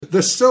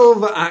The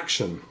silver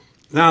action.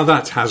 Now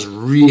that has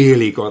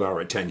really got our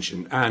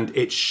attention, and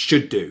it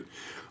should do.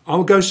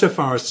 I'll go so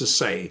far as to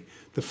say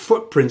the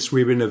footprints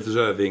we've been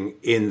observing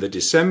in the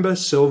December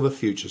silver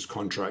futures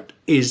contract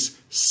is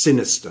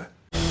sinister.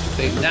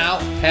 They now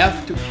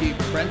have to keep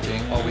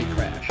printing or we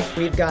crash.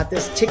 We've got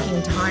this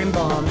ticking time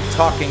bomb.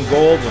 Talking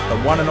gold with the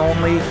one and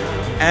only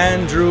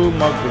Andrew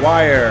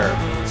Maguire.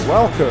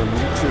 Welcome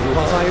to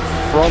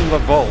Live from the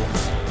Vault.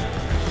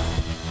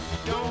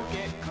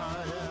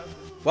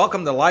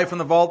 Welcome to Live from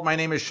the Vault. My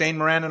name is Shane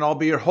Moran, and I'll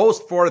be your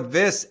host for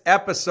this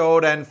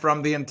episode. And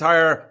from the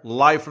entire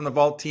Live from the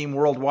Vault team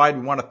worldwide,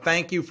 we want to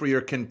thank you for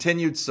your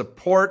continued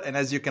support. And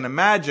as you can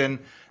imagine,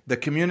 the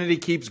community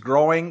keeps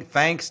growing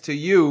thanks to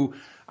you,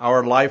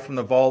 our Live from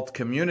the Vault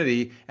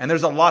community. And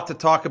there's a lot to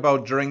talk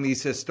about during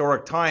these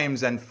historic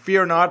times. And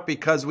fear not,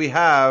 because we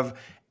have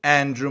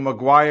Andrew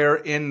Maguire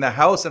in the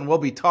house, and we'll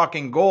be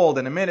talking gold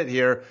in a minute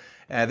here.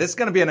 This is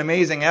going to be an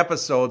amazing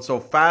episode, so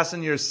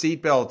fasten your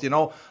seatbelt. You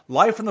know,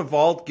 Live from the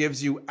Vault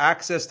gives you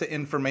access to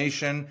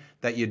information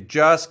that you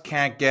just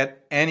can't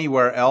get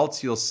anywhere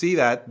else. You'll see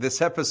that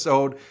this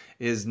episode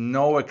is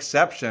no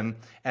exception.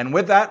 And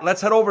with that,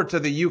 let's head over to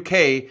the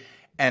UK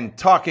and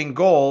talking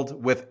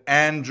gold with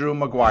Andrew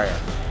Maguire.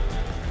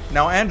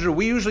 Now, Andrew,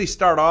 we usually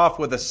start off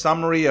with a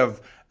summary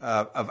of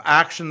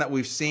action that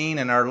we've seen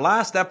in our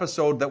last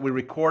episode that we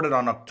recorded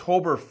on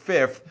October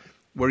 5th,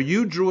 where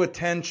you drew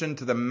attention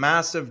to the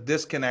massive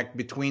disconnect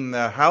between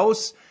the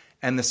house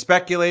and the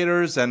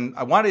speculators. And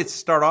I wanted to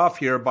start off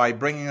here by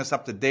bringing us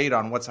up to date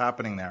on what's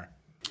happening there.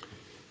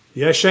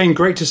 Yeah, Shane,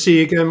 great to see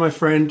you again, my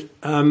friend.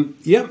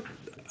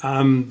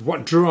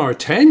 What drew our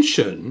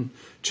attention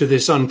to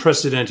this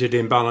unprecedented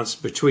imbalance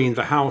between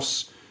the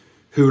house,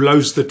 who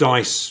loads the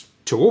dice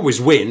to always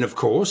win, of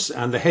course,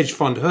 and the hedge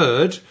fund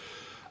herd,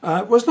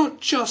 was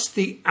not just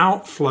the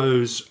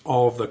outflows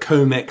of the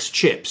COMEX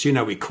chips. You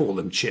know, we call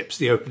them chips,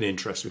 the open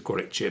interest, we call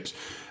it chips.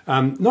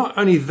 Not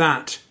only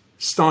that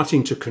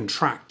starting to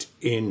contract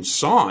in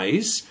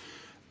size,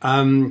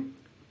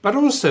 but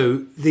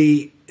also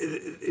the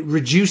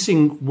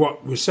reducing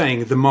what we're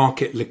saying, the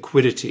market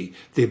liquidity,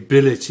 the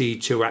ability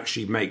to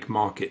actually make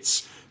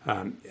markets.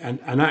 And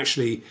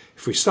actually,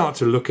 if we start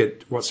to look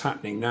at what's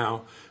happening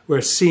now,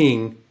 we're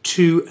seeing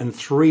 2 and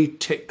 3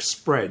 tick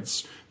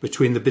spreads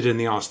between the bid and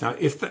the ask. Now,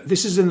 if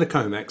this is in the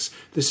COMEX,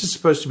 this is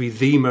supposed to be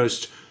the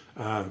most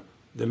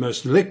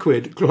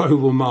liquid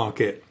global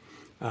market,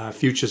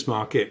 futures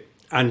market.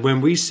 And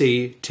when we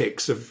see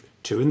ticks of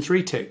 2 and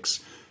 3 ticks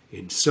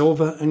in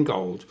silver and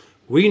gold,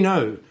 we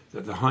know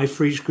that the high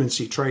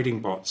frequency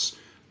trading bots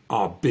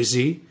are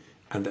busy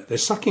and that they're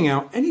sucking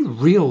out any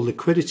real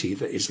liquidity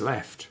that is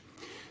left.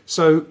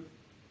 So,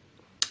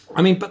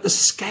 but the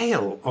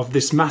scale of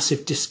this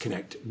massive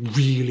disconnect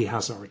really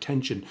has our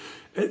attention.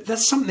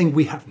 That's something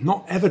we have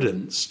not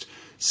evidenced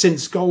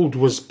since gold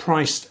was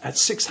priced at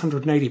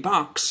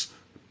 $680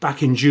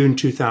 back in June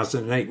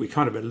 2008. We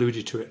kind of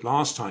alluded to it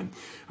last time.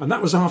 And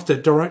that was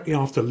directly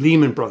after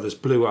Lehman Brothers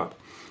blew up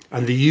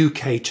and the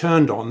UK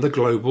turned on the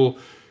global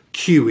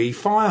QE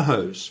fire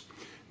hose.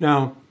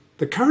 Now,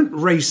 the current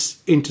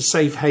race into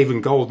safe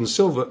haven gold and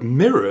silver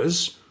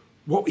mirrors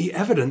what we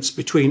evidenced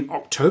between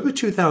October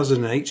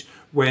 2008,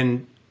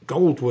 when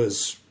gold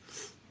was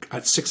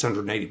at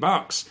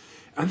 $680,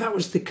 and that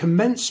was the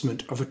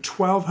commencement of a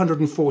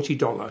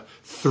 $1,240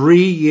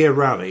 3-year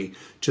rally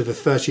to the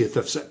 30th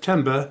of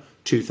September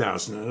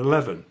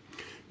 2011.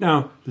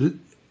 Now, and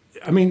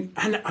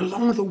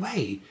along the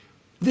way,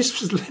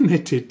 this was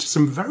limited to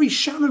some very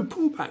shallow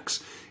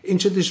pullbacks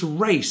into this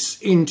race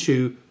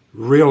into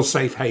real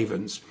safe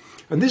havens.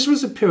 And this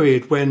was a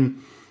period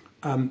when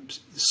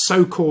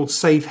so-called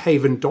safe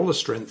haven dollar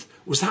strength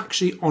was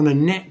actually on a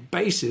net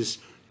basis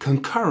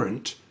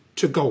concurrent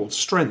to gold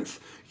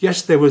strength.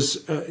 Yes, there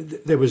was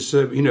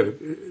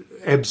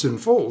ebbs and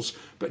falls,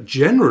 but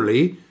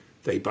generally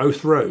they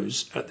both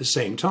rose at the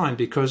same time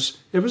because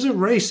there was a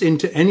race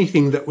into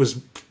anything that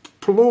was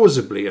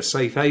plausibly a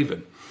safe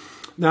haven.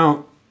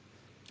 Now,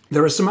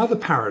 there are some other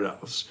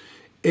parallels.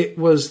 It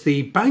was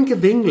the Bank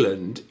of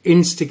England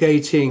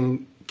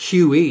instigating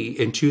QE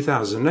in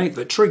 2008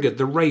 that triggered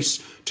the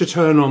race to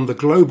turn on the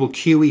global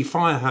QE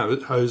fire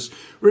hose.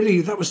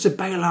 Really, that was to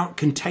bail out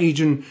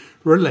contagion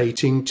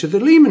relating to the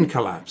Lehman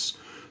collapse.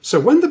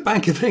 So when the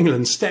Bank of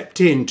England stepped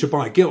in to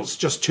buy gilts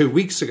just 2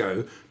 weeks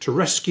ago to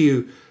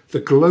rescue the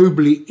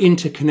globally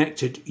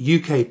interconnected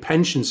UK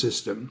pension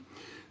system,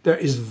 there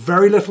is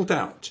very little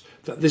doubt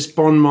that this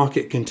bond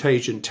market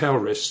contagion tail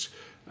risk,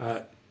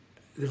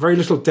 very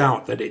little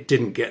doubt that it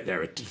didn't get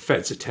the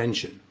Fed's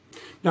attention.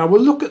 Now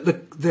we'll look at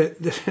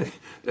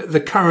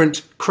the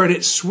current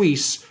Credit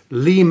Suisse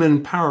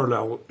Lehman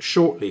parallel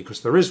shortly,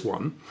 because there is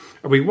one,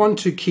 and we want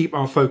to keep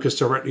our focus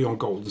directly on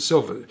gold and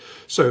silver.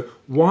 So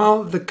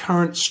while the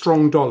current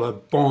strong dollar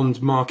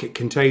bond market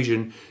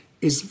contagion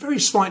is very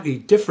slightly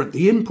different,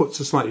 the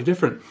inputs are slightly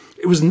different,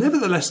 it was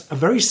nevertheless a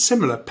very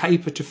similar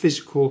paper to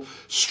physical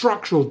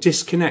structural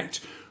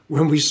disconnect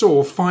when we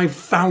saw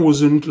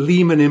 5,000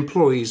 Lehman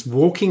employees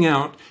walking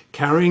out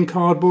carrying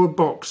cardboard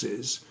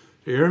boxes.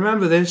 Do you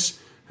remember this?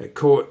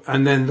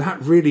 And then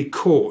that really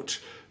caught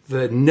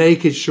the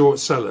naked short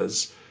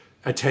sellers'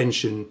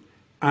 attention.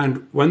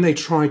 And when they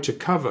tried to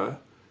cover,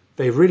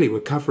 they really were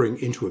covering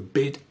into a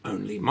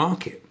bid-only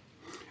market.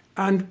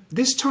 And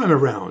this time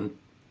around,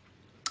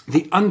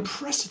 the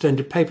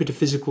unprecedented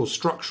paper-to-physical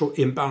structural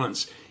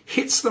imbalance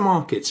hits the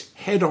markets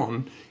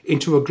head-on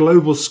into a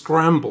global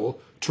scramble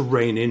to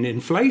rein in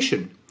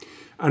inflation.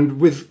 And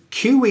with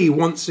QE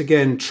once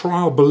again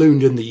trial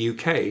ballooned in the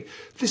UK,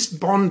 this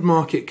bond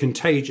market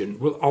contagion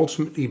will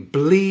ultimately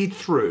bleed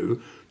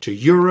through to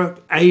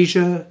Europe,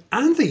 Asia,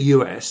 and the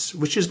US,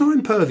 which is not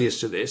impervious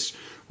to this,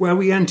 where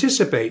we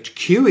anticipate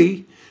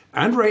QE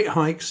and rate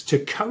hikes to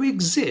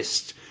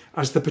coexist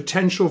as the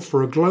potential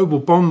for a global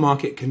bond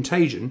market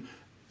contagion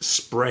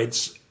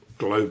spreads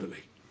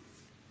globally.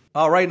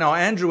 All right, now,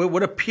 Andrew, it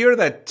would appear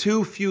that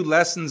too few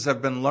lessons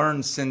have been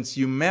learned since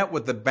you met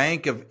with the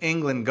Bank of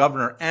England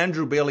Governor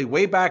Andrew Bailey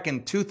way back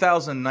in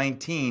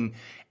 2019,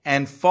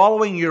 and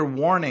following your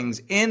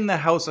warnings in the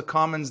House of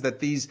Commons that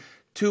these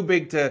too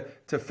big to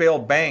fail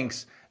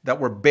banks that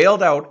were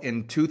bailed out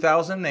in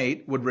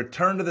 2008 would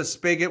return to the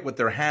spigot with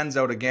their hands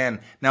out again.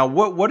 Now,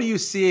 what are you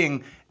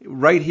seeing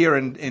right here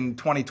in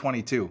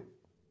 2022?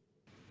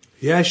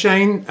 Yeah,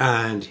 Shane,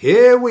 and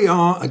here we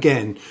are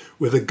again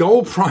with a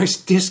gold price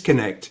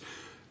disconnect.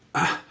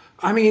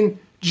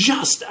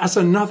 Just as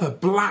another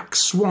black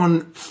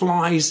swan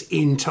flies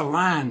into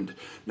land.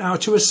 Now,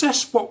 to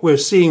assess what we're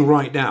seeing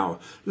right now,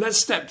 let's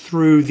step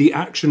through the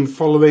action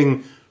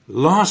following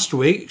last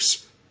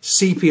week's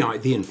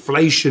CPI, the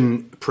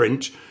inflation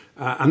print,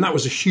 and that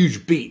was a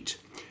huge beat,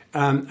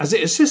 as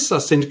it assists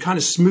us in kind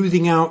of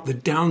smoothing out the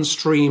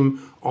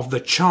downstream of the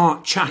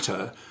chart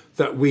chatter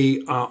that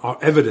we are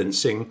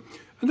evidencing.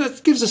 And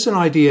that gives us an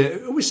idea.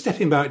 We're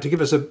stepping back to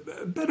give us a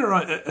better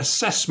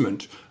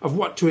assessment of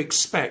what to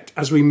expect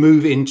as we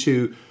move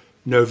into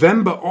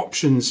November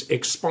options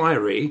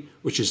expiry,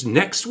 which is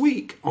next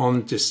week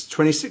on this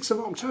 26th of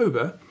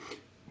October,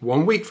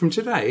 1 week from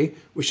today,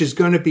 which is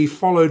going to be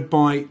followed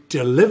by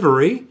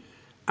delivery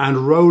and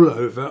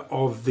rollover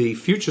of the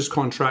futures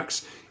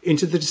contracts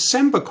into the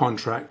December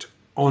contract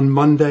on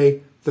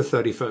Monday, the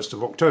 31st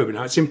of October.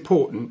 Now, it's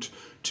important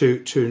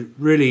to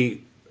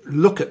really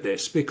look at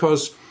this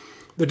because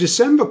the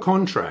December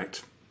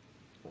contract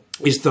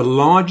is the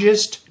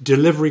largest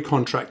delivery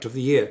contract of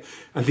the year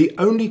and the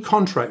only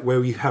contract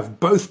where we have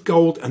both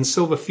gold and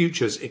silver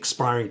futures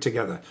expiring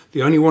together,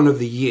 the only one of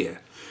the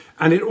year.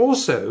 And it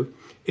also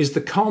is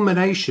the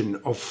culmination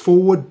of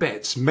forward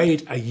bets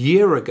made a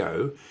year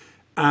ago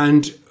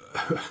and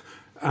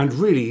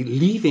really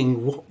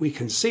leaving what we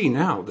can see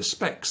now, the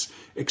specs,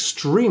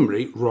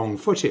 extremely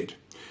wrong-footed.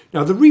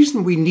 Now, the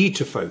reason we need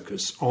to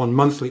focus on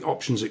monthly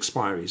options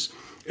expiries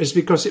is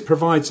because it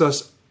provides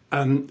us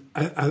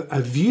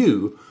a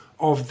view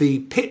of the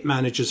pit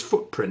manager's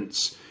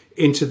footprints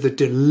into the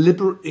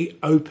deliberately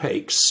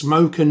opaque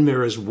smoke and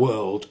mirrors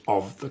world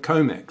of the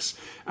COMEX.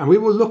 And we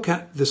will look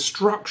at the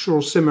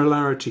structural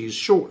similarities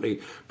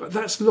shortly, but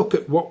let's look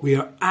at what we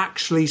are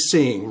actually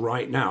seeing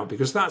right now,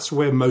 because that's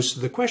where most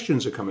of the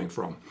questions are coming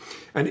from.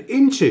 And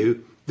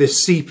into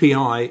this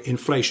CPI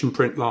inflation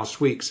print last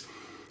week's,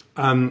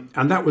 and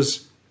that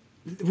was,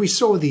 we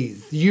saw the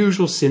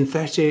usual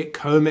synthetic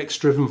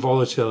COMEX-driven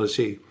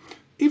volatility,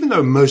 even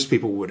though most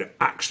people were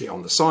actually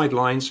on the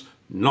sidelines,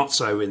 not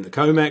so in the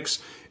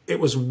COMEX. It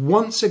was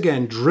once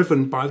again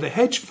driven by the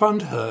hedge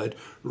fund herd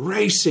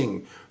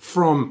racing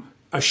from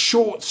a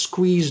short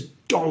squeezed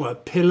dollar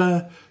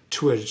pillar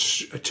to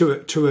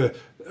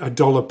a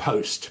dollar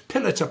post,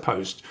 pillar to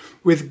post,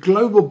 with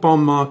global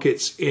bond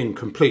markets in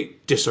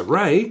complete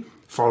disarray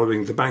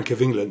following the Bank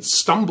of England's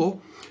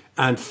stumble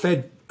and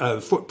Fed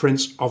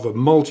footprints of a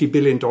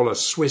multi-billion-dollar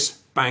Swiss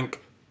bank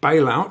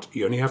bailout.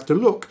 You only have to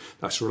look.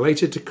 That's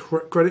related to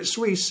Credit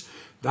Suisse.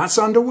 That's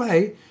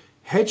underway.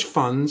 Hedge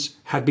funds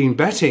had been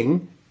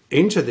betting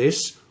into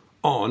this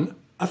on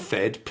a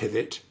Fed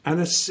pivot and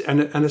a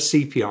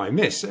CPI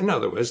miss. In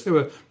other words, they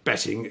were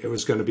betting it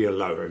was going to be a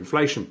lower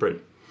inflation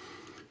print.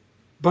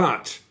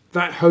 But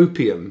that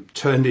hopium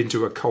turned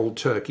into a cold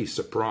turkey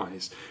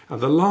surprise.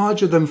 And the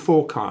larger than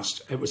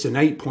forecast, it was an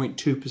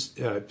 8.2%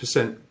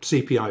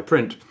 CPI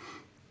print,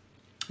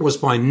 was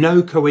by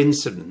no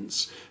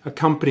coincidence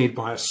accompanied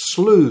by a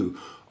slew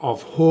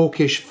of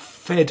hawkish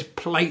Fed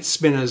plate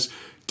spinners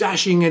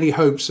dashing any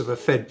hopes of a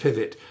Fed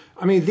pivot.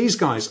 I mean, these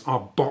guys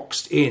are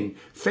boxed in.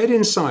 Fed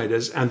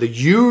insiders and the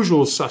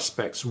usual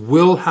suspects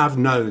will have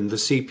known the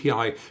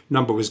CPI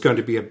number was going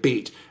to be a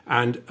beat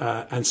and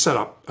set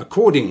up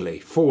accordingly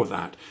for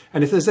that.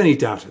 And if there's any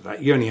doubt of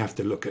that, you only have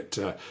to look at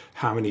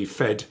how many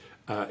Fed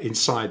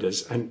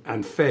insiders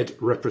and Fed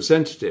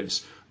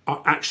representatives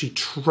are actually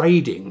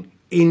trading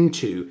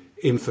into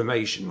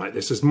information like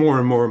this. There's more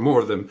and more and more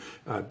of them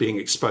being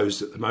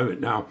exposed at the moment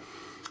now.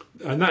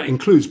 And that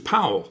includes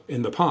Powell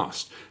in the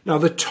past. Now,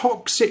 the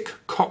toxic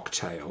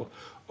cocktail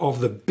of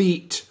the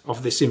beat,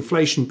 of this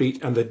inflation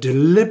beat, and the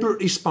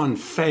deliberately spun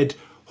Fed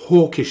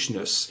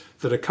hawkishness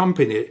that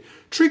accompanied it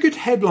triggered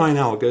headline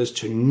algos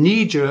to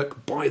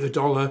knee-jerk buy the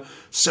dollar,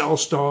 sell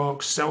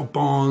stocks, sell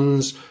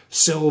bonds,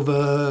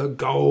 silver,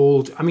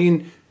 gold. I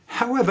mean,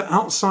 however,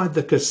 outside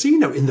the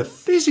casino, in the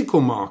physical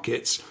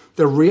markets,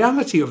 the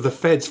reality of the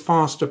Fed's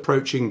fast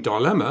approaching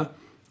dilemma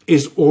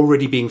is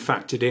already being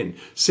factored in,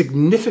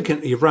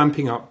 significantly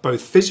ramping up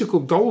both physical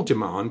gold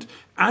demand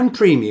and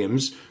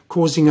premiums,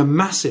 causing a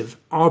massive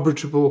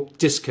arbitrable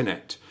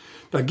disconnect.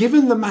 Now,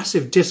 given the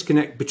massive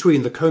disconnect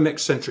between the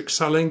COMEX-centric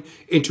selling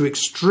into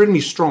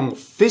extremely strong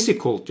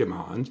physical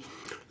demand,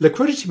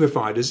 liquidity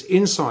providers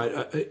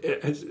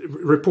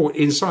report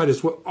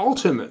insiders will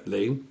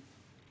ultimately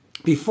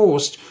be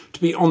forced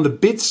to be on the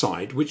bid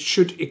side, which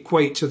should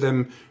equate to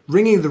them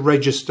ringing the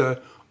register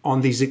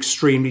on these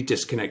extremely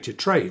disconnected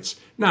trades.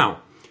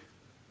 Now,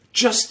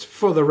 just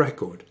for the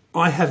record,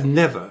 I have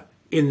never,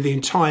 in the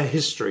entire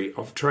history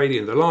of trading,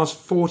 in the last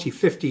 40,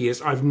 50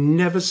 years, I've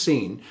never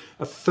seen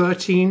a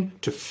 $13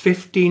 to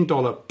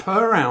 $15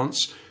 per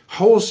ounce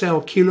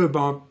wholesale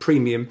kilobar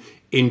premium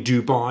in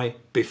Dubai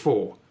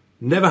before.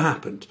 Never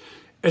happened.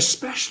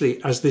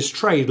 Especially as this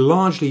trade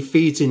largely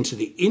feeds into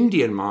the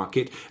Indian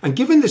market. And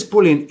given this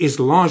bullion is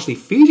largely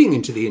feeding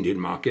into the Indian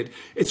market,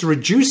 it's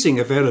reducing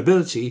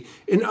availability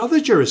in other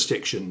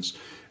jurisdictions.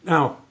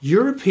 Now,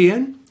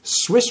 European,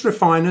 Swiss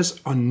refiners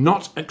are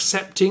not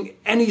accepting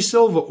any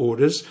silver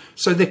orders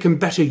so they can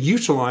better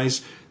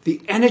utilize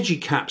the energy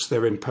caps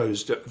that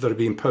are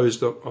being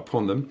imposed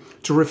upon them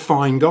to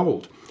refine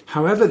gold.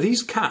 However,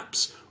 these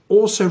caps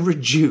also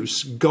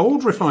reduce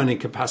gold refining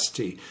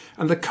capacity,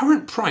 and the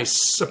current price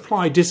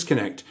supply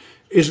disconnect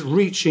is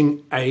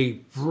reaching a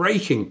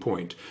breaking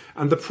point.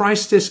 And the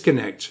price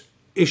disconnect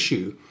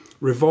issue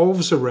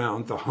revolves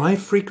around the high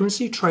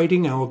frequency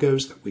trading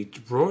algos that we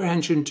draw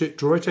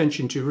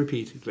attention to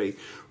repeatedly,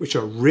 which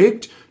are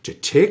rigged to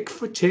tick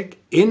for tick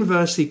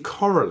inversely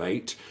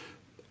correlate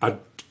a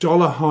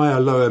dollar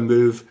higher lower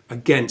move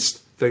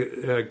against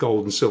the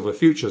gold and silver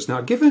futures.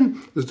 Now,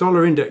 given the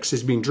dollar index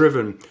has been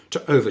driven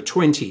to over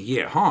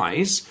 20-year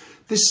highs,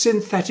 this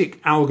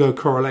synthetic algo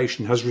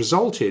correlation has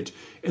resulted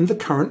in the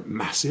current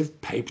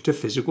massive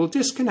paper-to-physical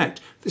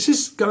disconnect. This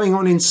is going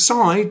on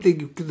inside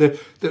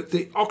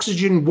the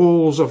oxygen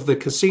walls of the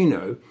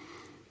casino,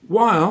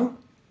 while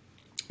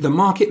the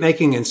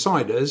market-making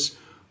insiders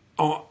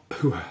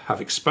who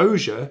have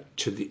exposure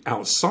to the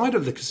outside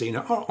of the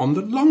casino are on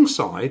the long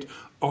side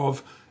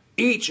of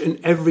each and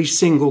every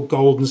single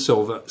gold and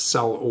silver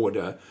sell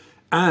order.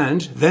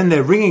 And then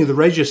they're ringing the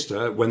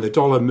register when the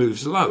dollar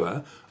moves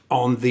lower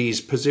on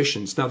these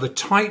positions. Now, the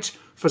tight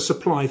for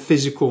supply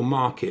physical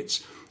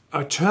markets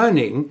are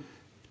turning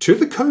to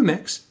the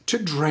COMEX to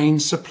drain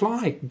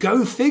supply.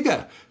 Go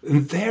figure.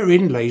 And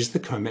therein lays the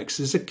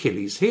COMEX's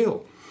Achilles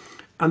heel.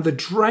 And the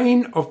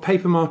drain of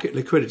paper market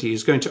liquidity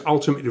is going to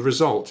ultimately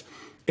result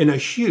in a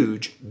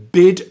huge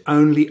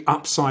bid-only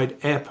upside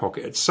air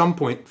pocket at some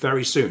point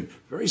very soon,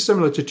 very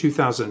similar to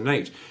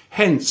 2008.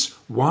 Hence,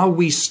 while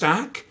we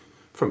stack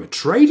from a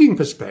trading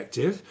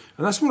perspective,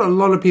 and that's what a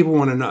lot of people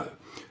want to know,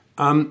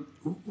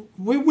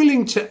 we're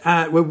willing to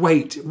add,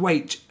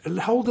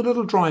 hold a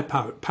little dry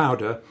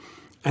powder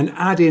and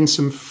add in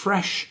some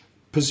fresh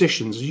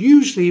positions.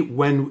 Usually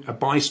when a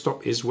buy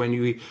stop is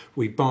when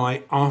we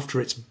buy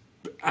after it's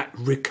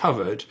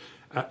recovered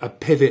a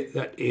pivot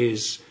that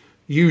is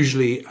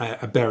usually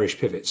a bearish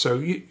pivot.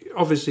 So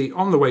obviously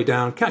on the way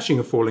down, catching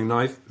a falling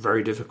knife,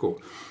 very difficult.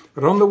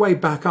 But on the way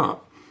back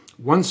up,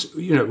 once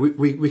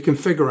we can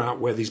figure out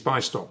where these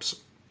buy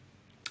stops.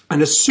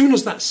 And as soon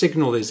as that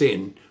signal is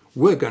in,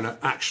 we're going to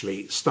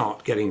actually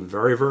start getting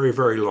very, very,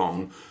 very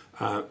long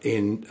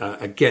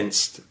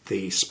against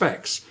the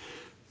specs.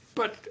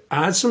 But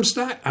add some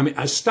stack. I mean,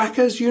 as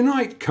stackers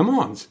unite, come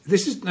on.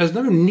 There's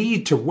no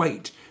need to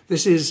wait.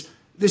 This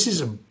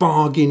is a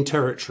bargain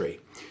territory.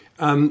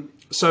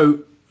 So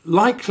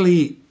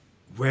likely,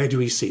 where do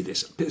we see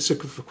this? It's a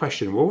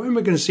question. Well, when are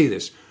we going to see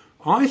this?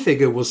 I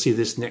figure we'll see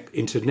this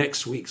into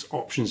next week's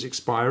options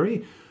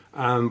expiry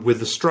with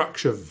the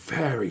structure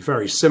very,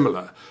 very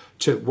similar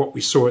to what we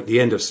saw at the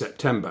end of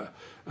September.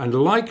 And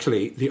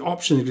likely the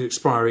options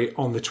expiry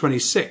on the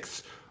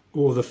 26th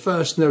or the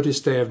first notice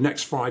day of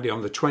next Friday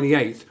on the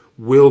 28th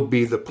will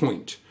be the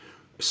point.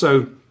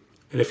 So,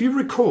 and if you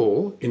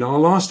recall, in our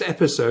last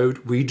episode,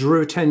 we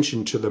drew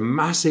attention to the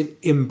massive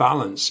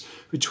imbalance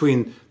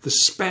between the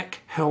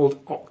spec-held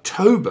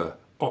October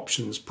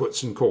options,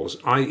 puts and calls,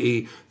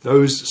 i.e.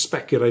 those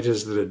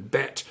speculators that had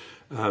bet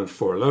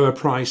for a lower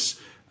price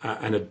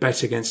and had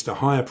bet against a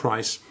higher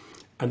price.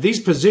 And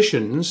these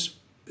positions,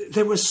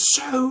 they were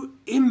so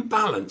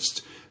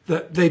imbalanced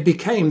that they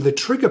became the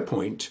trigger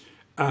point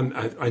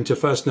into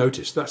first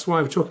notice. That's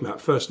why we're talking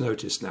about first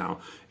notice now,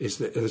 is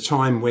that at the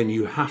time when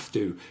you have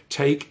to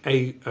take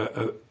a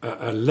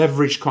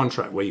leveraged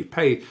contract where you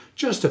pay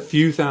just a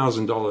few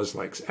 $1,000s,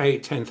 like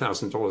 $8,000,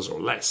 $10,000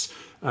 or less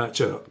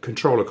to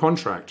control a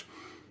contract,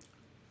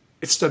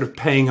 instead of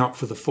paying up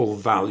for the full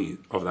value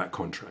of that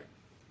contract.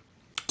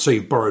 So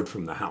you borrowed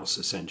from the house,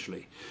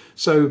 essentially.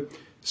 So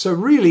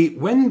really,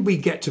 when we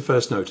get to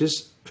first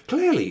notice,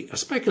 clearly a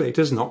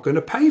speculator is not going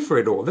to pay for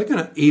it all. They're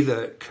going to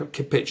either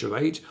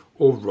capitulate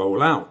or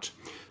roll out.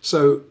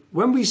 So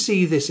when we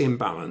see this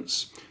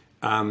imbalance,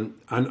 then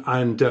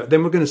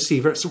we're going to see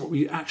what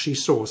we actually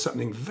saw,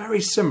 something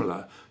very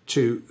similar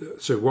to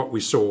what we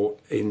saw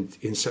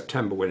in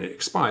September when it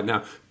expired.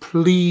 Now,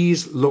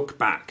 please look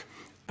back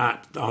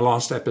at our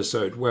last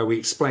episode where we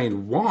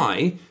explained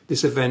why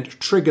this event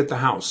triggered the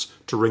House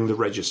to ring the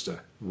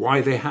register,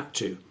 why they had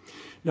to.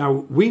 Now,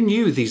 we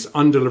knew these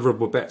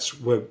undeliverable bets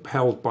were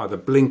held by the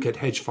blinkered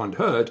hedge fund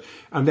herd,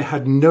 and they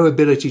had no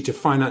ability to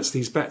finance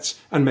these bets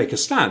and make a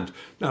stand.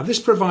 Now, this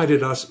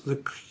provided us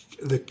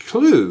the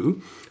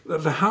clue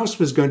that the House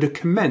was going to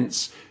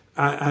commence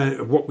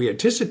what we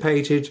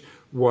anticipated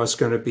was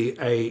going to be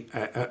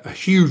a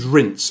huge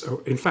rinse.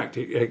 In fact,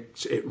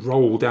 it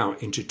rolled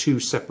out into two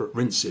separate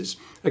rinses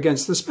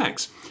against the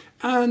specs,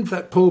 and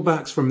that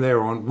pullbacks from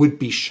there on would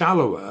be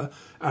shallower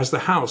as the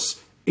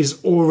House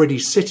is already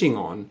sitting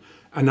on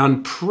an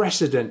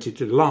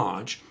unprecedentedly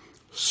large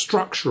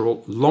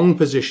structural long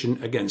position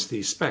against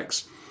these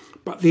specs.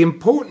 But the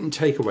important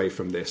takeaway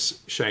from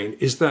this, Shane,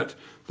 is that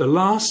the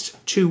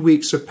last 2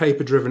 weeks of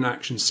paper-driven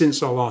action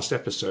since our last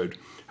episode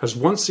has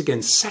once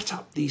again set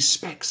up these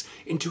specs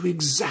into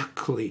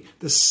exactly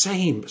the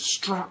same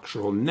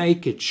structural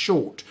naked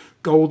short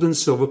gold and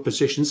silver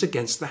positions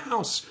against the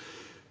House.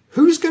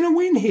 Who's going to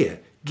win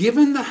here?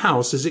 Given the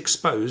House is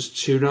exposed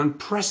to an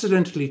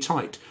unprecedentedly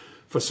tight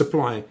for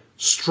supply,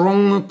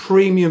 strong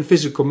premium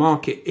physical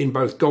market in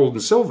both gold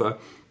and silver,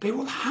 they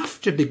will have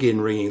to begin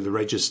ringing the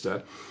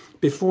register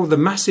before the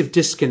massive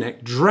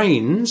disconnect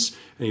drains.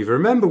 And if you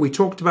remember, we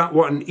talked about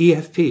what an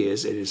EFP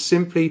is. It is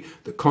simply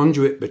the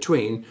conduit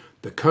between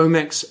the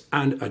COMEX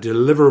and a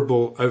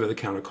deliverable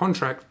over-the-counter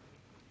contract.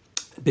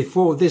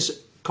 Before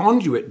this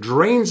conduit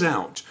drains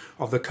out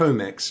of the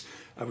COMEX,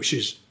 which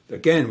is,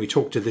 again, we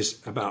talked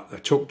about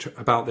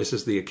this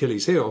as the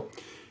Achilles heel,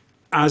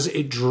 as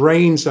it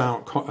drains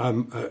out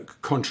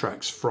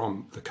contracts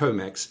from the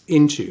COMEX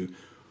into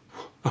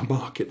a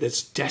market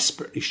that's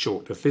desperately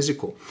short of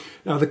physical.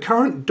 Now, the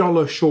current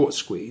dollar short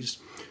squeeze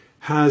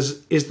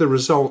is the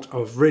result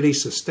of really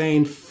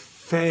sustained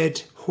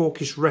Fed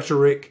hawkish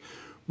rhetoric,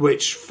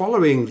 which,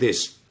 following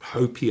this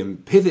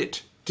hopium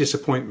pivot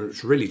disappointment,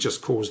 which really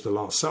just caused the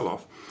last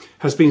sell-off,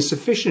 has been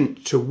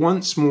sufficient to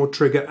once more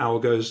trigger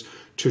algos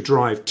to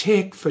drive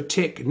tick for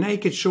tick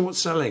naked short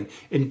selling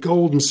in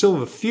gold and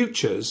silver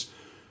futures,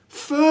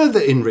 further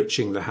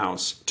enriching the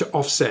House to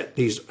offset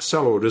these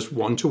sell orders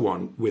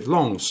one-to-one with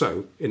long.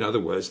 So, in other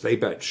words, they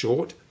bet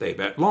short, they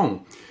bet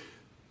long.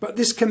 But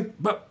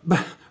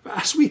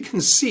as we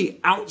can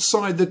see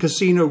outside the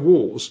casino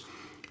walls,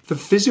 the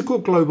physical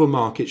global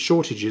market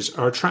shortages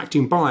are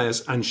attracting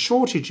buyers, and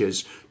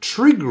shortages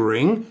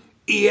triggering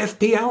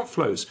EFP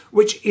outflows,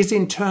 which is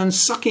in turn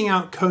sucking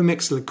out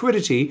COMEX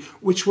liquidity,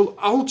 which will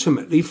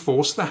ultimately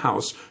force the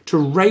House to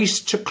race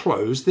to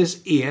close this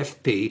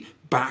EFP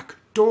back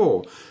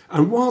door.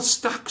 And while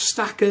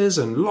stackers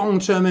and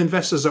long-term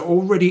investors are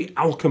already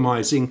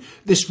alchemizing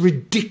this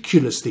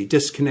ridiculously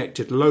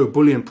disconnected low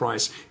bullion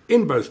price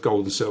in both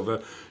gold and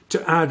silver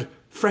to add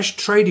fresh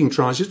trading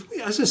tranches,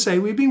 as I say,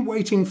 we've been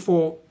waiting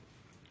for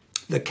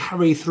the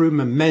carry-through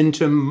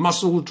momentum,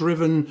 muscle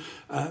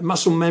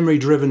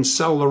memory-driven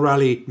sell the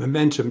rally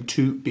momentum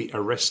to be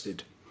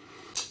arrested.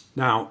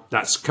 Now,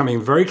 that's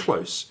coming very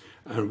close.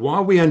 And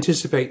while we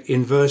anticipate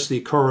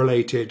inversely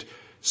correlated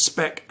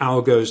spec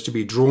algos to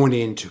be drawn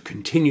in to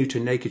continue to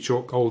naked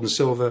short gold and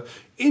silver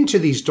into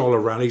these dollar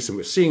rallies, and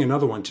we're seeing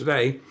another one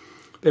today,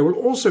 they will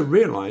also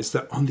realize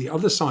that on the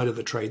other side of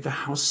the trade, the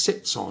House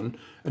sits on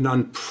an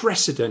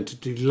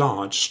unprecedentedly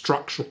large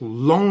structural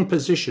long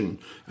position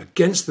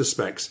against the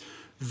specs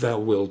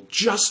that will,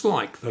 just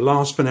like the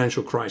last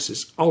financial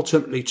crisis,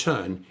 ultimately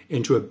turn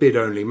into a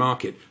bid-only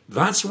market.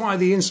 That's why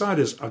the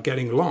insiders are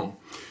getting long.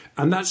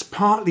 And that's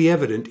partly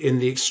evident in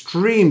the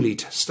extremely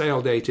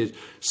stale-dated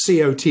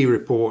COT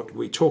report.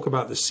 We talk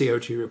about the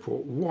COT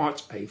report.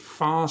 What a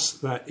farce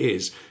that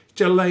is.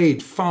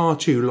 Delayed far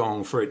too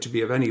long for it to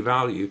be of any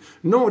value,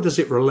 nor does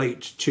it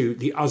relate to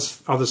the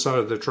other side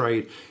of the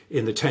trade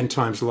in the 10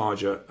 times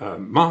larger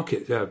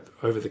market,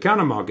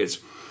 over-the-counter markets.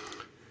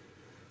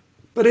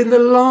 But in the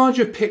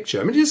larger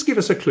picture, just give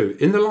us a clue.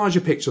 In the larger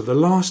picture, the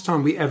last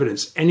time we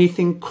evidenced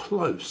anything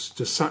close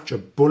to such a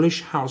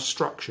bullish House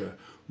structure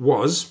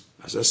was,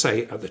 as I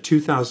say, at the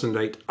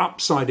 2008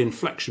 upside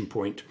inflection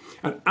point.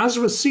 And as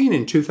was seen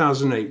in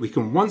 2008, we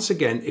can once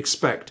again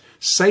expect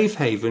safe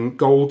haven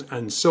gold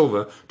and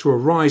silver to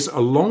arise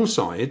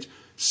alongside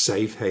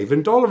safe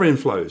haven dollar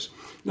inflows.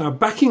 Now,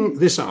 backing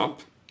this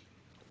up,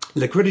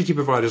 liquidity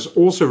providers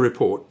also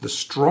report the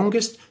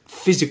strongest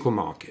physical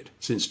market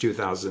since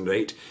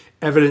 2008,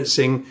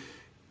 evidencing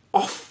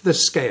off the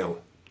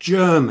scale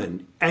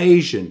German,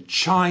 Asian,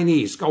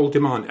 Chinese gold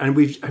demand. And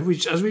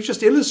as we've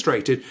just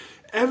illustrated,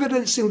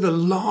 evidencing the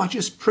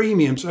largest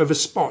premiums over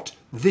spot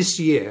this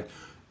year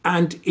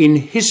and in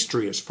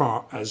history as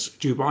far as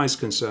Dubai is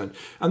concerned.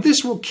 And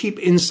this will keep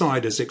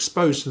insiders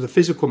exposed to the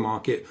physical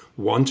market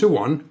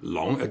 1-to-1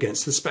 long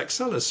against the spec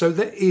sellers. So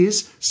there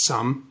is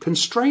some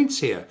constraints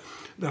here.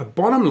 The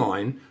bottom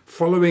line,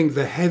 following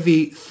the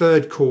heavy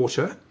third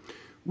quarter,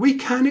 we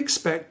can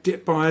expect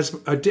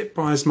a dip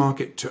buyers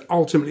market to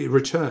ultimately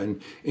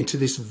return into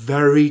this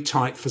very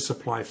tight for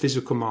supply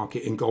physical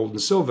market in gold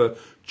and silver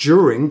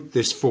during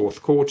this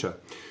fourth quarter.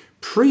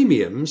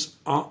 Premiums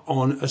are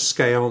on a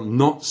scale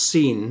not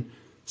seen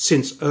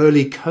since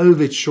early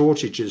COVID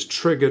shortages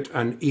triggered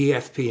an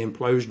EFP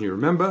implosion. You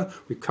remember?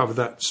 We've covered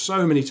that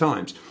so many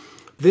times.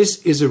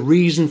 This is a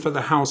reason for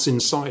the house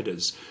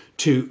insiders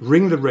to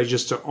ring the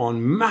register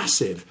on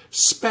massive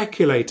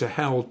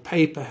speculator-held,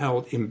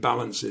 paper-held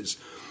imbalances.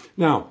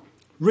 Now,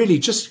 really,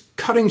 just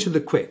cutting to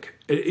the quick,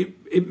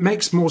 it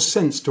makes more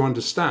sense to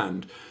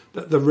understand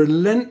that the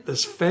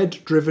relentless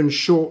Fed-driven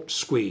short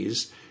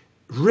squeeze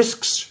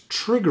risks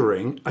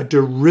triggering a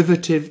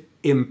derivative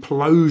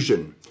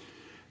implosion.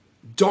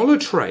 Dollar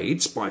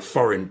trades by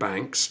foreign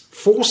banks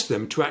force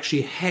them to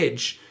actually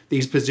hedge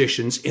these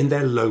positions in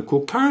their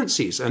local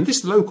currencies. And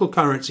this local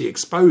currency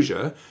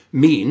exposure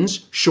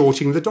means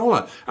shorting the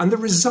dollar. And the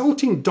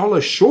resulting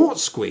dollar short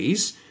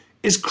squeeze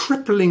is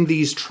crippling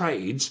these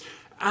trades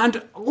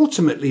and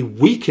ultimately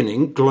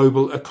weakening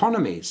global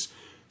economies.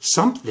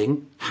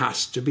 Something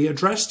has to be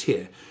addressed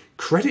here.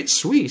 Credit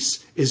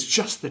Suisse is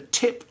just the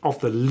tip of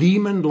the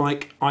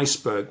Lehman-like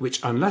iceberg, which,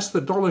 unless the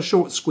dollar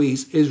short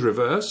squeeze is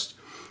reversed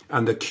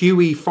and the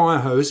QE fire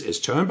hose is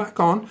turned back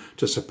on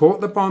to support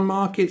the bond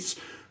markets,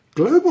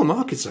 global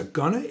markets are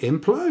going to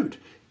implode.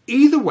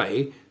 Either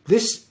way,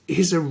 this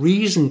is a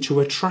reason to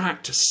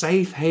attract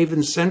safe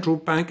haven central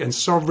bank and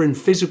sovereign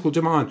physical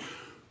demand,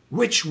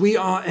 which we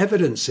are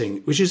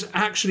evidencing, which is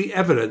actually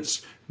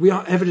evidence. We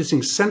are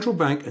evidencing central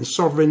bank and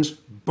sovereigns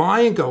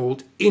buying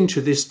gold into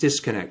this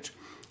disconnect.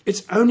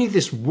 It's only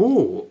this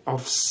wall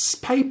of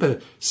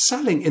paper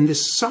selling in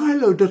this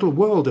siloed little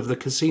world of the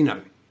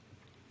casino.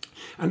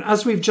 And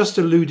as we've just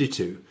alluded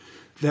to,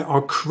 there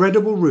are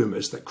credible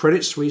rumours that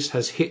Credit Suisse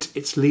has hit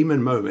its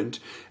Lehman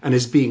moment and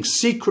is being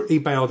secretly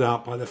bailed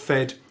out by the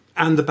Fed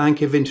and the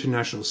Bank of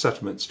International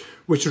Settlements,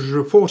 which is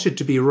reported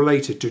to be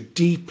related to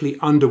deeply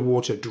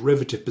underwater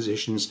derivative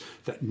positions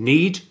that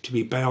need to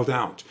be bailed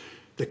out.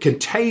 The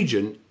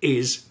contagion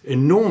is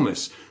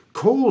enormous.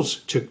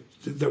 Calls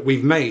that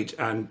we've made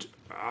and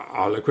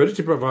our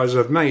liquidity providers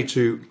have made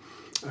to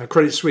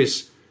Credit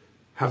Suisse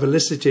have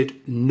elicited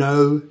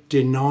no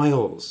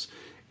denials.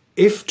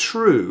 If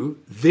true,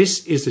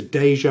 this is a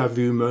deja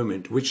vu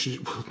moment, which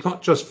will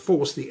not just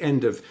force the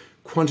end of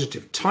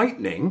quantitative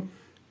tightening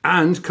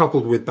and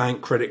coupled with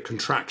bank credit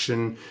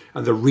contraction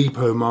and the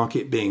repo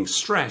market being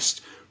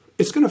stressed,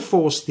 it's going to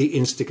force the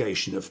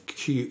instigation of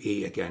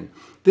QE again.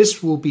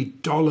 This will be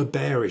dollar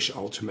bearish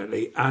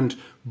ultimately and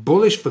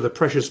bullish for the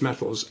precious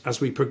metals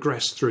as we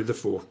progress through the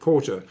fourth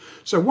quarter.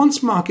 So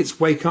once markets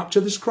wake up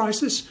to this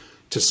crisis,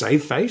 to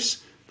save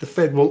face, the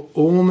Fed will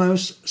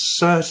almost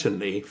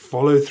certainly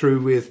follow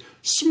through with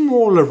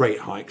smaller rate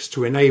hikes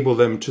to enable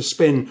them to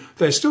spin.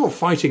 They're still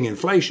fighting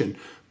inflation,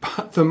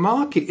 but the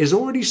market is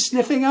already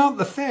sniffing out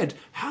the Fed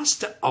has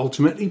to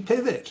ultimately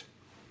pivot.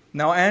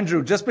 Now,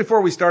 Andrew, just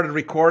before we started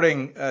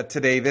recording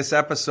today, this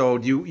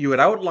episode, you had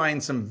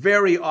outlined some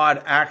very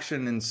odd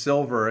action in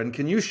silver. And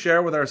can you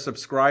share with our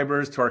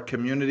subscribers, to our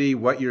community,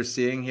 what you're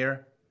seeing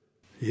here?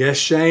 Yes,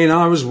 Shane,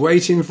 I was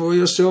waiting for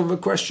your silver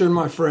question,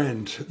 my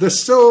friend. The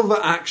silver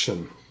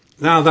action.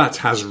 Now that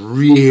has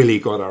really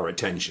got our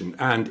attention,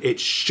 and it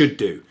should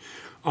do.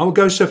 I'll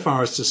go so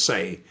far as to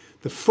say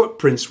the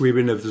footprints we've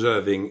been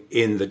observing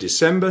in the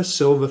December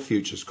silver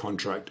futures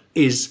contract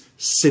is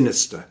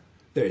sinister.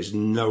 There is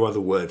no other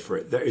word for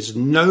it. There is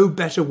no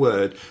better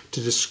word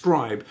to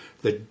describe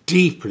the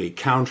deeply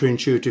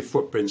counterintuitive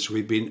footprints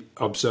we've been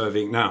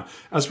observing now.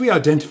 As we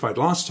identified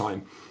last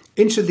time,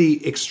 into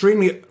the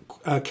extremely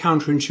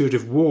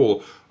counterintuitive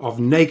wall of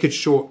naked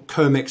short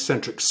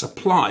COMEX-centric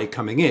supply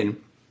coming in,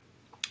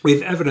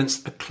 we've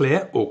evidenced a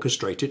clear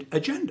orchestrated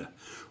agenda,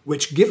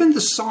 which, given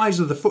the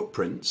size of the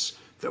footprints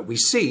that we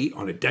see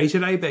on a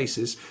day-to-day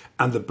basis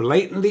and the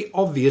blatantly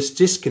obvious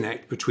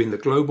disconnect between the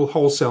global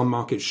wholesale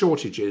market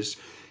shortages,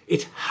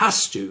 it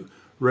has to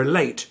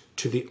relate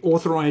to the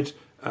authorized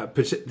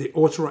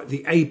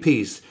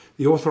APs,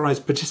 the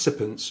authorized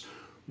participants,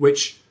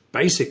 which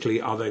basically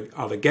are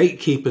the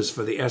gatekeepers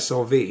for the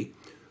SLV,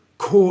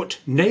 caught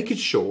naked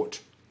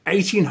short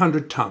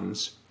 1,800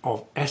 tons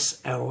of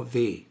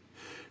SLV.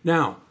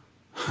 Now,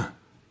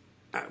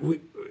 you're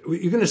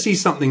going to see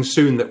something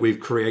soon that we've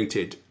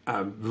created.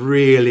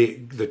 Really,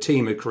 the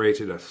team had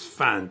created a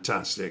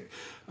fantastic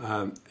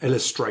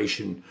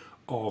illustration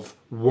of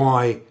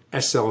why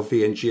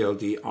SLV and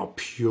GLD are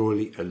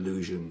purely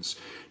illusions.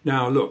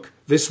 Now, look,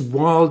 this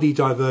wildly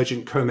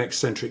divergent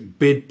COMEX-centric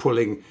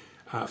bid-pulling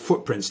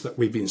footprints that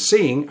we've been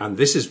seeing, and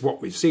this is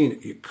what we've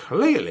seen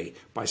clearly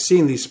by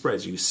seeing these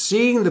spreads, you're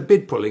seeing the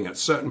bid pulling at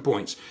certain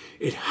points.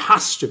 It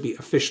has to be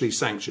officially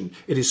sanctioned.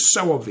 It is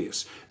so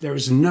obvious. There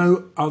is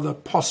no other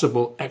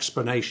possible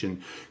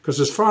explanation,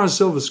 because as far as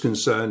silver is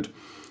concerned,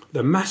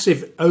 the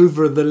massive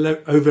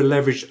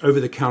over-leveraged,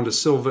 over-the-counter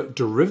silver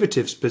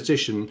derivatives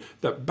position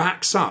that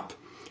backs up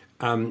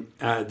the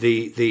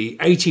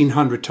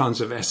 1,800 tons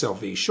of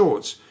SLV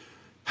shorts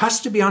has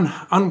to be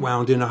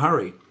unwound in a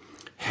hurry.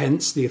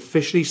 Hence, the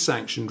officially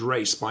sanctioned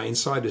race by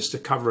insiders to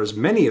cover as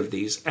many of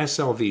these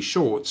SLV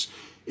shorts,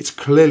 it's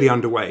clearly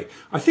underway.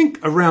 I think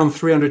around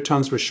 300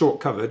 tons were short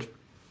covered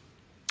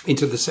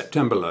into the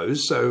September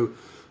lows.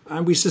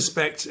 And we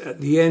suspect at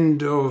the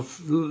end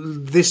of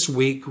this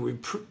week, we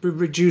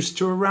reduced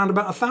to around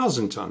about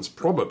 1,000 tons,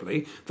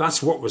 probably.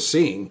 That's what we're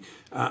seeing.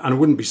 And I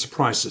wouldn't be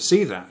surprised to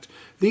see that.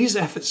 These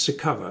efforts to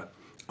cover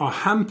are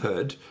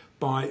hampered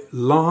by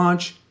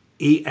large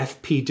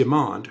EFP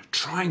demand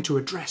trying to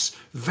address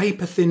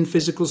vapor-thin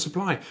physical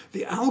supply.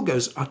 The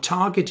algos are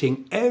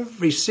targeting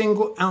every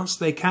single ounce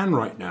they can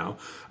right now.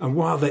 And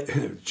when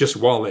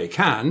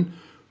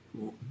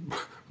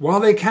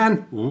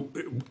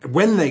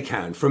they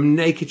can, from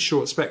naked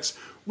short specs,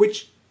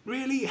 which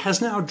really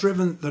has now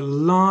driven the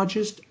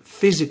largest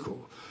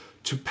physical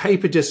to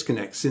paper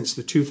disconnect since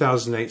the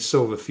 2008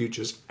 silver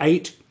futures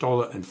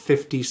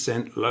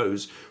 $8.50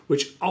 lows,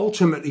 which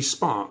ultimately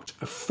sparked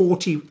a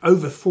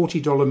over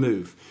 $40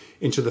 move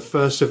into the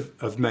 1st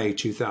of May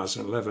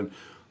 2011.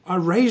 I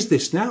raise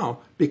this now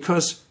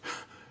because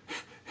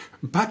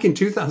back in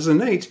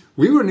 2008,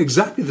 we were in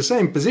exactly the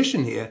same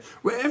position here,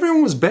 where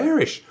everyone was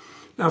bearish.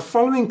 Now,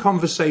 following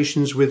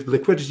conversations with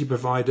liquidity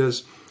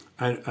providers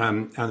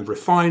and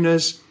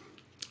refiners,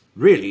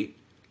 really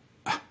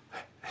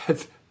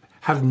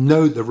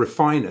the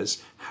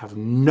refiners have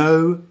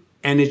no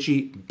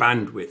energy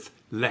bandwidth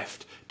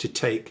left to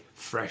take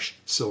fresh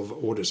silver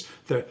orders.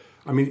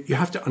 You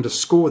have to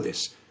underscore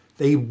this.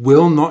 They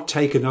will not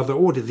take another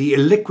order. The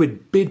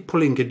illiquid bid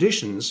pulling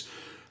conditions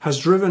has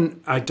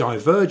driven a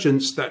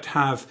divergence that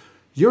have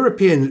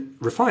European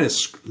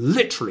refiners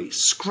literally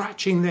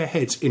scratching their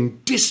heads in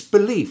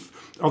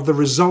disbelief of the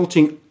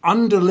resulting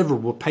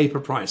undeliverable paper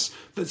price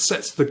that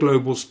sets the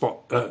global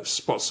spot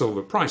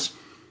silver price.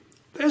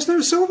 There's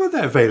no silver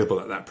there available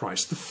at that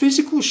price. The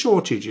physical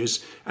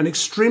shortages and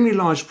extremely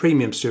large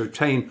premiums to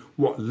obtain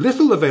what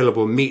little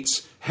available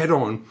meets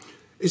head-on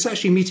is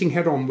actually meeting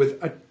head-on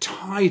with a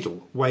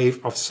tidal wave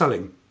of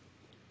selling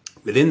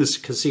within this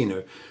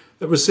casino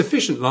that was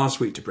sufficient last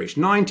week to breach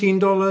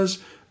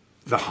 $19,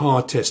 the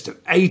hard test of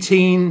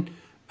 18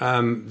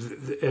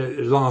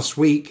 last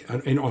week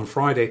on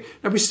Friday.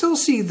 Now, we still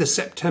see the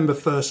September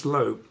 1st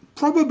low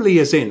probably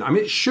is in.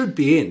 It should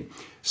be in,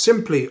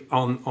 simply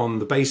on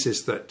the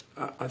basis that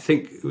I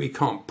think we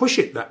can't push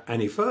it that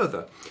any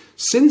further.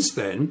 Since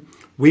then,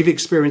 we've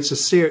experienced a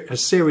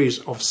series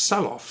of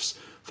sell-offs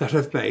that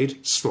have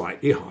made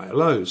slightly higher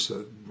lows.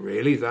 So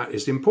really, that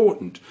is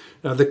important.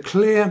 Now, the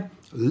clear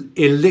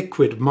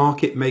illiquid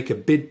market maker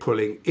bid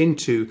pulling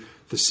into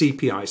the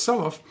CPI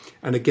sell-off,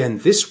 and again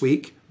this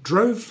week,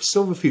 drove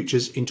silver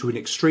futures into an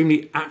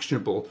extremely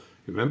actionable,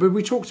 remember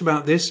we talked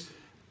about this,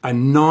 a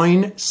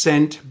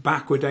 9-cent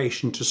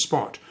backwardation to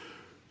spot.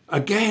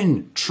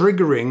 Again,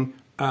 triggering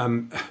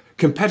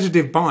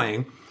competitive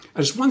buying,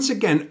 has once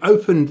again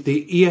opened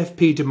the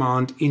EFP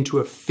demand into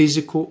a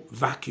physical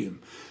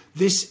vacuum.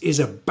 This is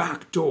a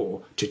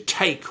backdoor to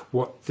take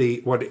what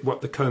the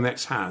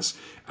COMEX has,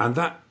 and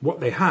that what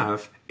they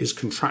have is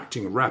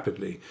contracting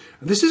rapidly.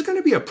 And this is going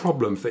to be a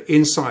problem for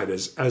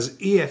insiders as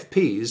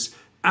EFPs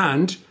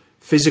and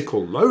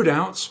physical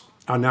loadouts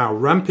are now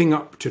ramping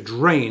up to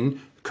drain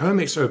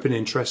COMEX open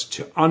interest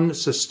to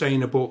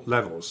unsustainable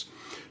levels.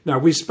 Now,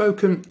 we've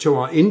spoken to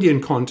our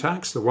Indian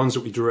contacts, the ones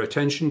that we drew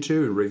attention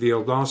to and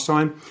revealed last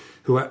time,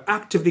 who are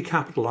actively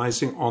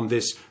capitalizing on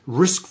this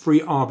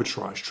risk-free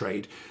arbitrage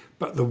trade.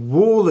 But the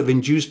wall of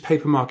induced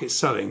paper market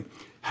selling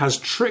has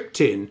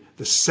tricked in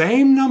the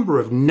same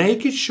number of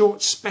naked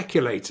short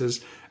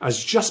speculators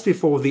as just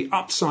before the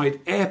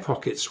upside air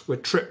pockets were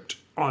tripped,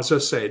 as I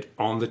said,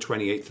 on the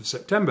 28th of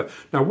September.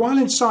 Now, while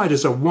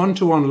insiders are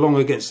one-to-one long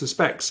against the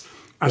specs,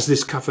 as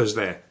this covers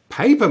their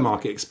paper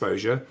market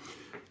exposure,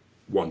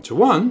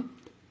 one-to-one,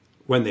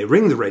 when they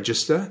ring the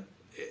register,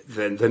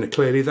 then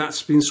clearly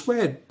that's been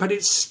squared. But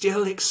it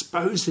still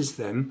exposes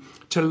them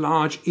to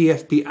large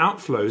EFP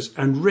outflows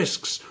and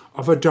risks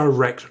of a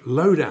direct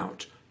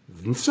loadout,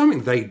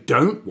 something they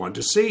don't want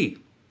to see.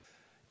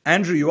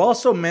 Andrew, you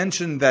also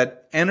mentioned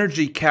that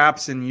energy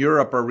caps in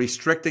Europe are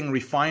restricting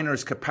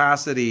refiners'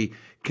 capacity.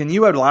 Can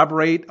you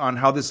elaborate on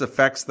how this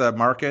affects the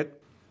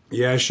market?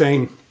 Yeah,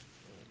 Shane.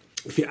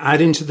 If you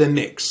add into the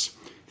mix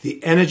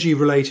the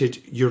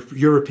energy-related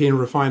European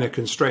refiner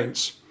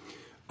constraints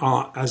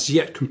are as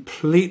yet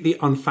completely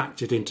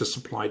unfactored into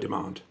supply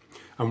demand.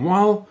 And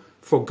while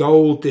for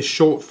gold, this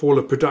shortfall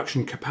of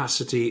production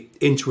capacity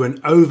into an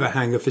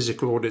overhang of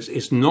physical orders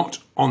is not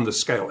on the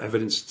scale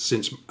evidenced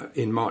since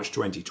in March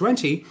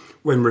 2020,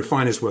 when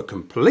refiners were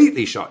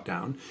completely shut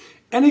down,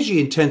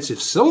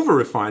 Energy-intensive silver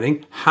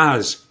refining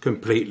has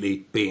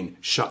completely been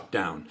shut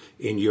down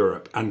in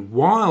Europe. And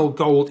while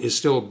gold is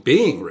still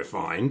being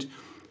refined,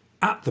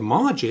 at the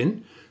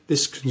margin,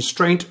 this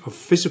constraint of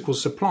physical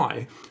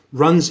supply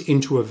runs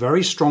into a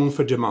very strong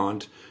for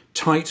demand,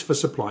 tight for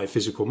supply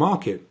physical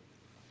market.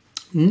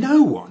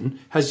 No one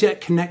has yet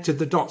connected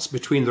the dots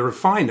between the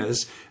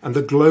refiners and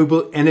the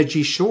global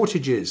energy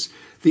shortages.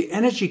 The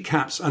energy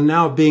caps are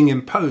now being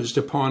imposed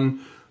upon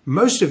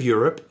most of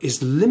Europe,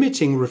 is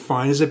limiting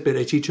refiners'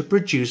 ability to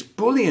produce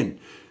bullion.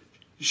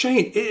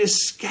 Shane, it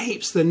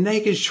escapes the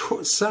naked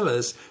short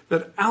sellers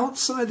that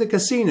outside the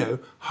casino,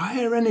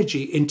 higher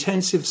energy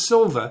intensive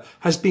silver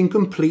has been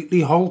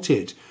completely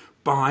halted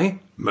by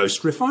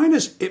most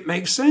refiners. It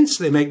makes sense.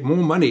 They make more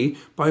money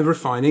by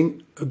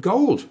refining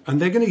gold,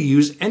 and they're going to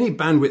use any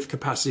bandwidth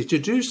capacity to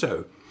do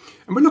so.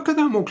 And we'll look at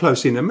that more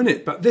closely in a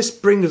minute, but this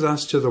brings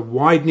us to the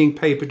widening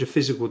paper to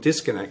physical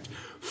disconnect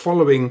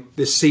following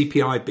this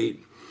CPI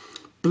beat.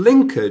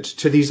 Blinkered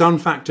to these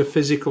unfactored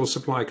physical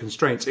supply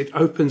constraints, it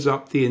opens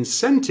up the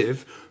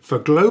incentive for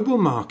global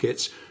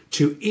markets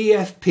to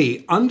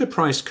EFP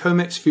underpriced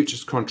COMEX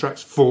futures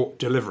contracts for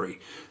delivery.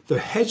 The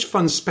hedge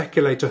fund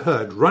speculator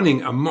herd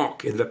running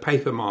amok in the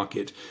paper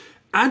market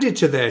added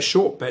to their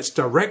short bets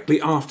directly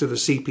after the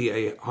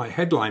CPI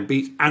headline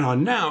beat and are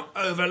now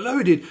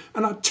overloaded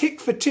and are tick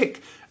for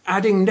tick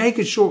adding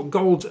naked short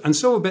gold and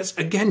silver bets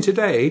again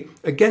today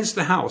against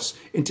the house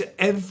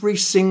into every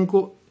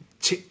single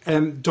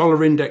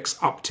dollar index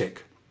uptick.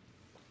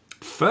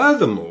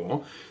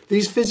 Furthermore,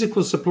 these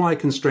physical supply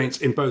constraints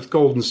in both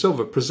gold and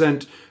silver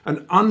present an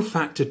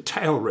unfactored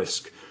tail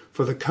risk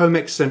for the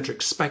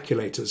COMEX-centric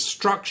speculators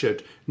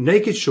structured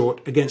naked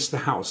short against the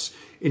house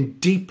in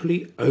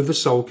deeply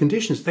oversold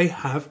conditions. They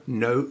have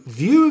no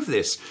view of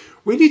this.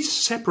 We need to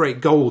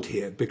separate gold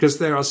here because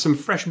there are some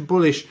fresh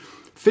bullish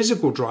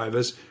physical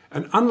drivers,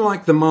 and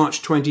unlike the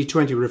March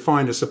 2020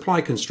 refiner supply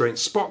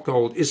constraints, spot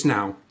gold is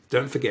now,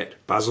 don't forget,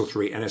 Basel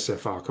III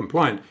NSFR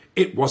compliant.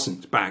 It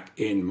wasn't back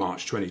in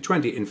March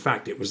 2020. In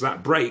fact, it was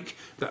that break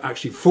that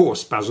actually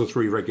forced Basel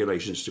III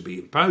regulations to be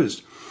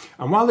imposed.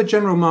 And while the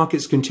general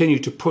markets continue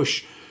to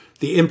push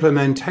the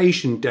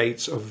implementation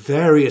dates of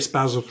various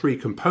Basel III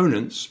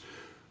components,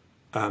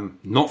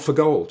 not for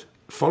gold.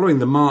 Following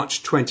the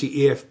March 20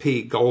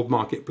 EFP gold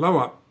market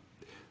blow-up,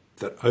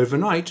 that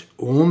overnight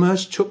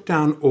almost took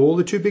down all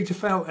the too big to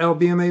fail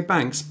LBMA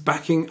banks,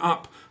 backing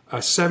up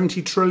a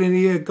 70 trillion a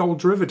year gold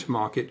derivative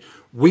market,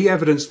 we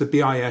evidenced the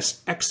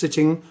BIS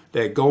exiting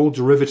their gold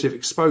derivative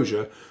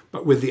exposure,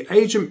 but with the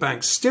agent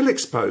banks still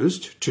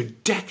exposed to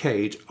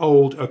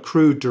decade-old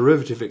accrued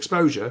derivative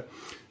exposure,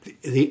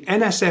 the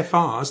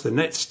NSFRs, the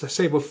net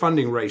stable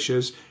funding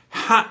ratios,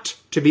 had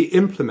to be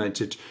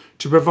implemented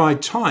to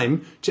provide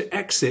time to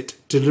exit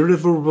the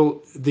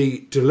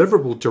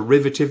deliverable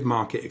derivative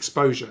market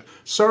exposure.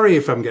 Sorry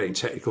if I'm getting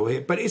technical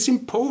here, but it's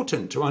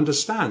important to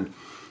understand.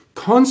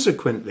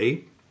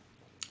 Consequently,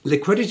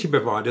 liquidity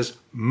providers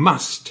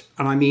must,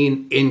 and I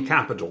mean in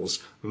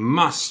capitals,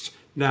 must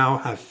now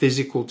have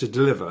physical to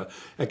deliver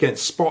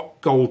against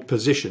spot gold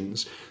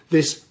positions.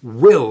 This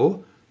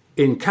will,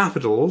 in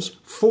capitals,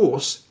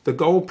 force the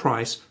gold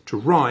price to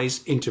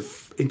rise into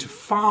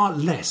far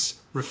less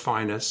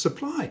refiner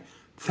supply.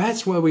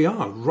 That's where we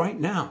are right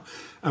now.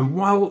 And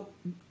while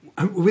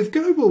with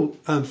global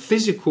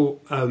physical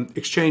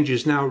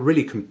exchanges now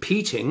really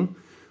competing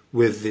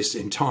with this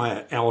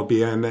entire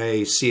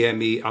LBMA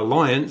CME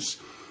alliance,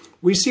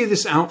 we see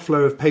this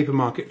outflow of paper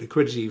market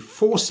liquidity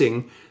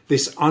forcing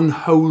this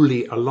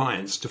unholy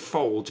alliance to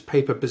fold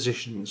paper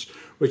positions,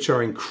 which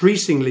are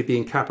increasingly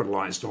being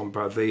capitalized on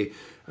by the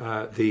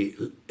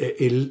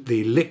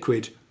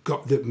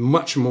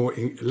much more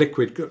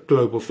liquid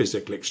global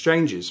physical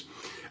exchanges.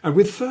 And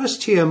with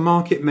first-tier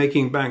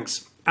market-making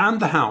banks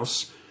and the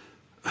house,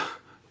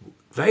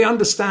 they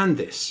understand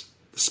this.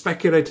 The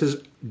speculators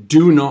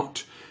do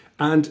not.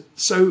 And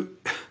so,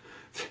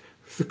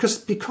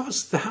 because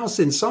the house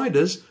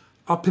insiders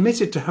are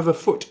permitted to have a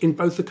foot in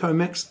both the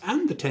COMEX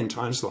and the 10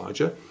 times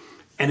larger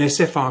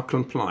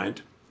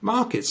NSFR-compliant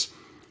markets.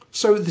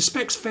 So the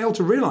specs fail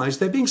to realise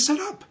they're being set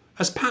up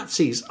as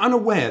patsies,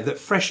 unaware that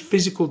fresh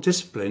physical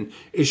discipline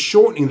is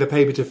shortening the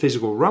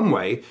paper-to-physical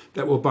runway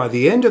that will, by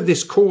the end of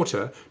this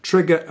quarter,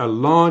 trigger a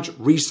large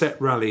reset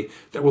rally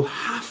that will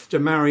have to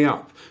marry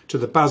up to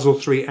the Basel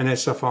III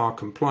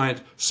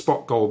NSFR-compliant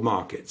spot gold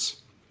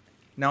markets.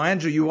 Now,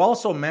 Andrew, you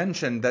also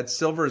mentioned that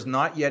silver is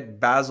not yet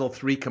Basel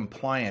III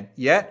compliant,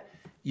 yet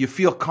you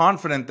feel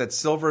confident that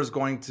silver is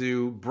going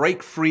to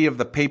break free of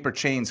the paper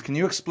chains. Can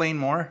you explain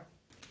more?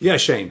 Yeah,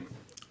 Shane.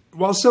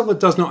 While silver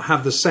does not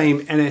have the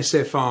same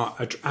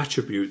NSFR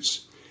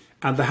attributes,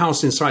 and the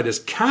house insiders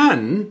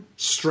can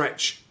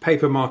stretch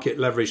paper market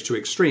leverage to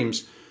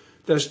extremes,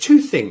 there's two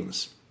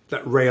things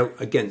that rail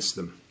against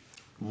them.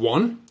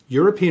 One,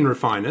 European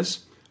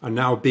refiners are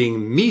now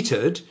being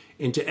metered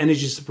into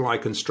energy supply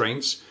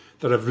constraints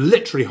that have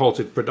literally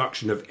halted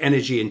production of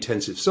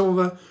energy-intensive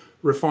silver,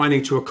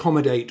 refining to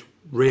accommodate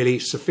really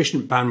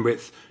sufficient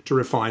bandwidth to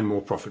refine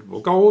more profitable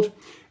gold.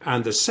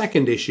 And the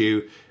second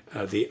issue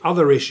The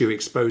other issue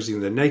exposing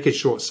the naked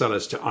short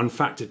sellers to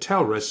unfactored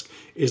tail risk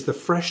is the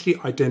freshly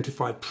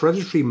identified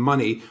predatory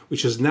money,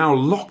 which is now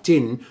locked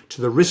in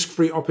to the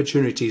risk-free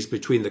opportunities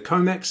between the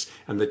COMEX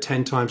and the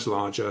 10 times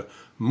larger,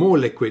 more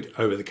liquid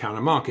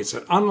over-the-counter markets.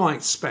 And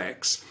unlike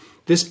SPECs,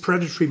 this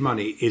predatory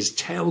money is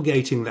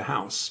tailgating the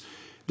house.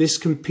 This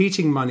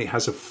competing money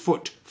has a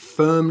foot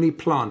firmly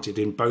planted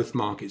in both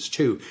markets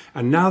too.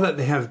 And now that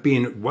they have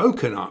been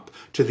woken up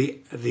to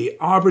the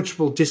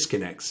arbitrable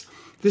disconnects,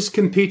 this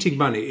competing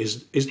money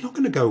is not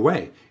going to go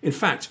away. In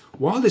fact,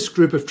 while this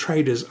group of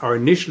traders are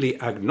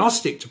initially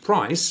agnostic to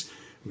price,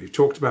 we've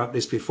talked about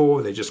this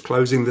before, they're just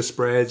closing the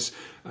spreads,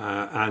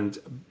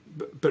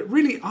 but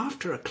really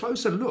after a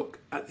closer look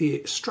at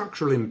the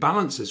structural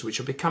imbalances, which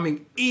are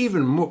becoming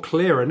even more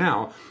clearer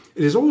now,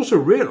 it is also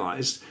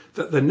realized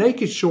that the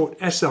naked short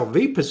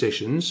SLV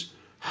positions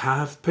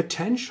have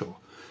potential.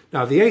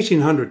 Now, the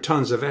 1,800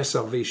 tons of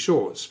SLV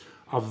shorts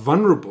are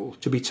vulnerable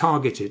to be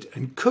targeted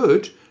and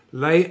could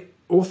lay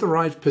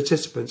authorized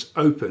participants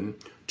open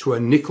to a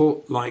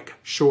nickel-like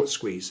short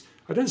squeeze.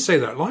 I don't say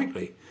that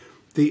lightly.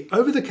 The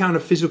over-the-counter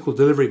physical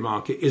delivery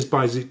market is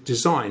by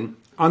design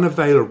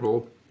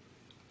unavailable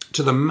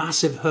to the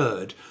massive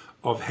herd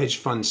of hedge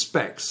fund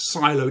specs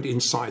siloed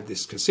inside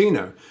this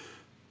casino.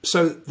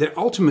 So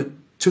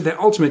to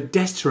their ultimate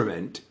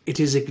detriment, it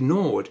is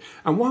ignored.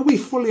 And while we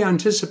fully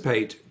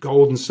anticipate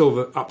gold and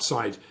silver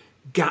upside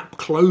gap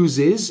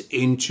closes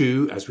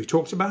into, as we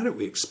talked about it,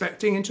 we're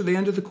expecting into the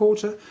end of the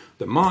quarter,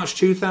 the March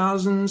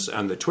 2000s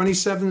and the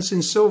 27s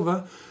in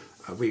silver,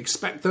 we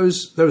expect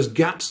those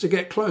gaps to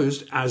get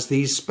closed as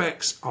these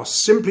specs are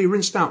simply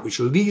rinsed out, which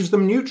leaves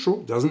them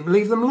neutral, doesn't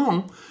leave them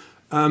long.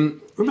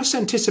 We must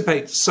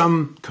anticipate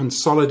some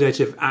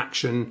consolidative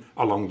action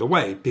along the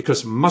way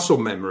because muscle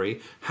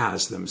memory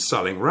has them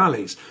selling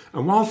rallies.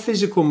 And while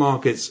physical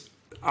markets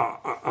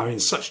are in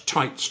such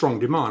tight, strong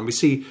demand, we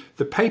see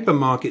the paper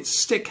market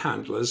stick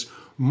handlers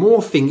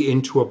morphing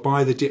into a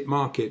buy the dip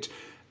market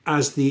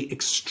as the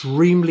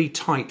extremely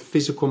tight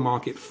physical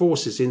market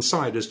forces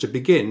insiders to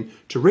begin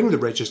to ring the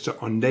register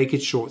on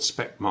naked short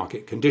spec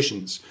market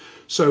conditions.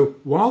 So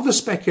while the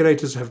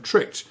speculators have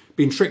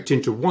been tricked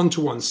into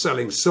one-to-one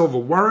selling silver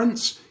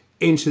warrants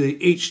into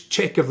each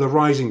tick of the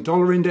rising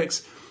dollar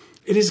index,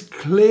 it is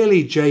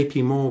clearly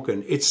JP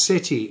Morgan, it's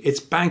Citi, it's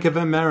Bank of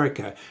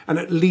America, and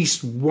at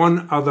least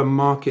one other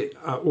market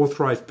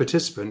authorized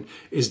participant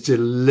is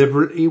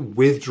deliberately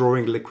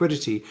withdrawing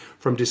liquidity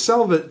from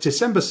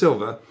December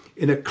silver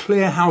in a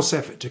clear house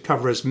effort to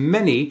cover as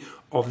many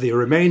of the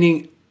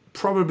remaining,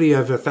 probably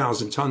over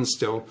 1,000 tons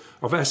still,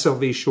 of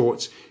SLV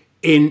shorts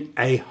in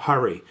a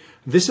hurry.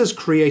 This has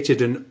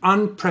created an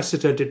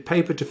unprecedented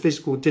paper to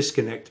physical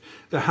disconnect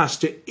that has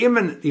to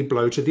imminently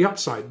blow to the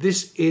upside.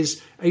 This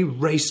is a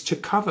race to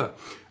cover.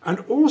 And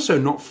also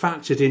not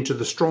factored into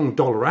the strong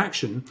dollar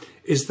action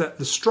is that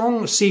the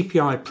strong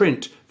CPI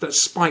print that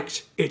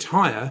spiked it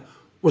higher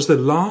was the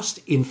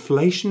last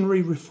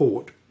inflationary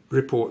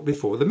report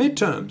before the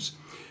midterms.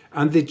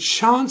 And the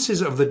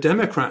chances of the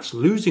Democrats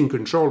losing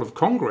control of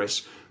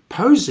Congress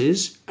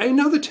poses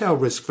another tail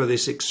risk for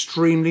this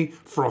extremely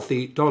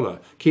frothy dollar.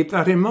 Keep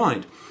that in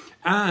mind.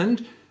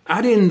 And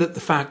add in that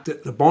the fact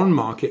that the bond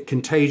market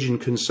contagion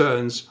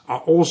concerns are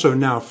also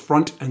now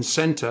front and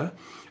center,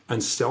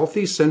 and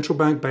stealthy central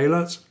bank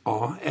bailouts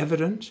are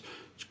evident.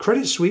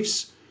 Credit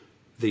Suisse,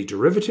 the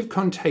derivative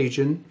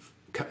contagion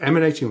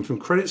emanating from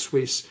Credit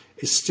Suisse,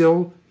 is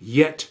still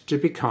yet to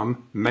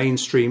become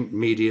mainstream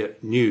media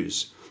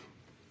news.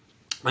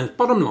 And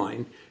bottom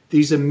line,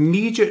 these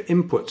immediate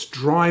inputs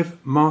drive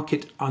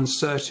market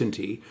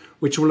uncertainty,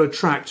 which will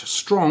attract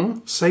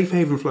strong safe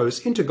haven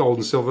flows into gold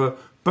and silver,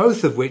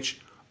 both of which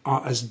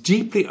are as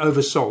deeply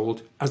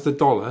oversold as the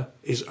dollar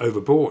is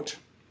overbought.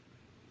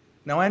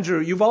 Now, Andrew,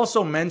 you've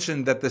also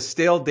mentioned that the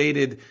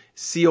stale-dated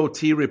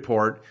COT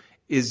report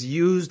is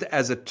used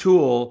as a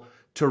tool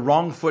to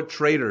wrong-foot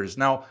traders.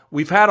 Now,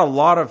 we've had a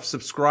lot of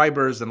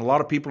subscribers and a lot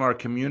of people in our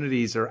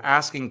communities are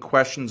asking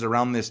questions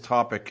around this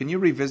topic. Can you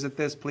revisit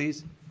this,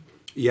 please?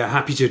 Yeah,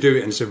 happy to do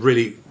it. And it's a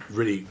really,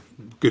 really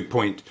good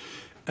point.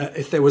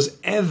 If there was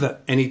ever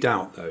any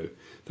doubt, though,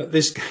 that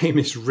this game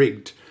is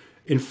rigged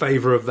in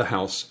favor of the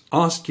House,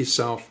 ask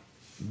yourself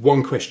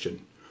one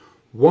question.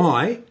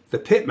 Why the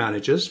pit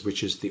managers,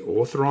 which is the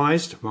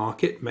authorized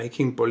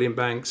market-making bullion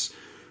banks,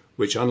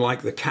 which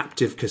unlike the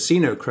captive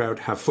casino crowd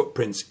have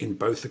footprints in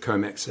both the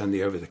COMEX and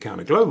the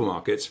over-the-counter global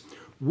markets,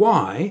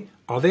 why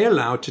are they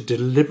allowed to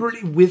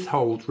deliberately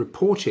withhold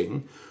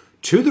reporting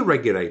to the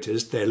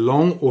regulators their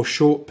long or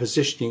short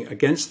positioning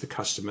against the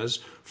customers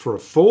for a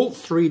full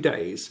 3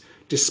 days,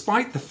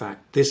 despite the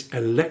fact this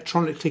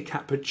electronically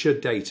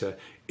captured data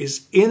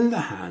is in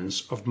the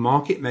hands of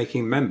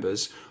market-making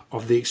members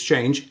of the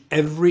exchange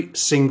every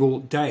single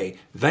day?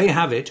 They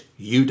have it,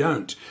 you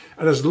don't.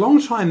 And as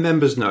long-time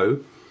members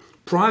know,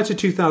 prior to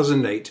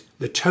 2008,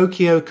 the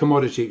Tokyo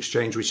Commodity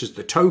Exchange, which is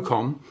the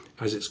TOCOM,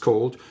 as it's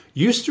called,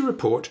 used to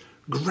report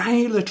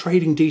granular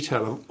trading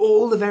detail of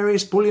all the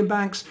various bullion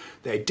banks,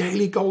 their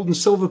daily gold and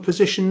silver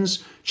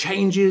positions,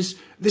 changes.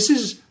 This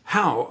is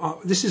how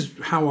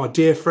our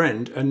dear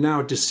friend and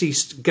now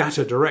deceased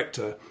GATA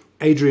director,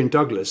 Adrian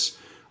Douglas,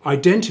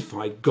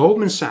 identified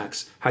Goldman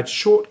Sachs had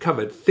short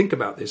covered, think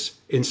about this,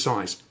 in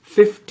size,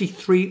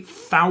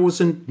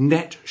 53,000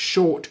 net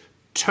short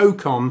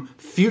TOCOM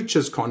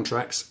futures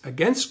contracts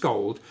against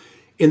gold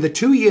in the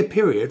 2-year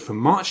period from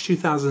March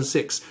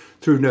 2006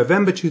 through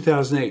November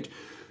 2008.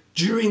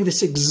 During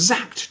this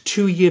exact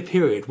 2-year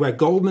period where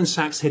Goldman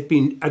Sachs had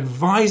been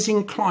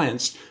advising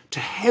clients to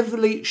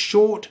heavily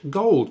short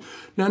gold.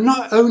 Now,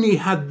 not only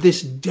had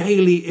this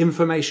daily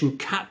information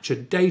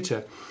captured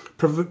data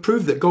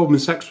proved that Goldman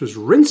Sachs was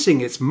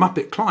rinsing its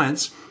Muppet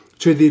clients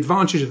to the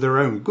advantage of their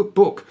own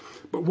book,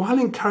 but while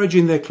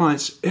encouraging their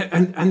clients,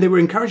 and they were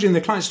encouraging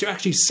their clients to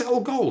actually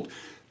sell gold,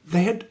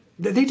 they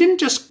didn't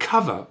just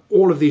cover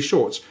all of these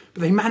shorts,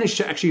 but they managed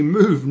to actually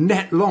move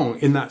net long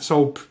in that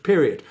sold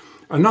period.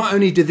 And not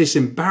only did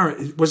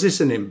was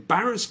this an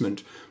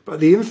embarrassment, but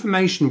the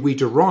information we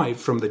derived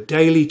from the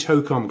daily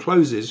TOCOM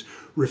closes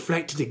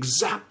reflected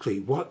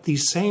exactly what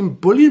these same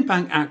bullion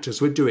bank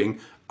actors were doing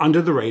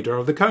under the radar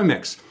of the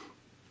COMEX.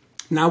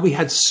 Now, we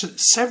had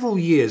several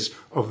years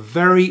of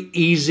very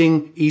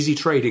easy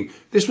trading.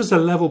 This was a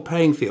level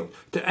playing field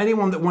to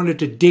anyone that wanted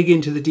to dig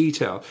into the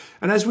detail.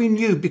 And as we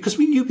knew, because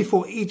we knew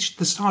before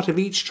the start of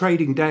each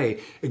trading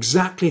day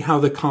exactly how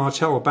the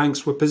cartel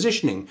banks were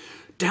positioning,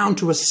 down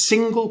to a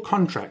single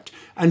contract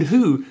and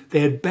who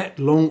they had bet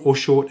long or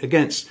short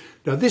against.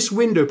 Now, this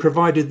window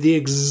provided the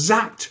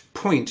exact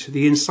point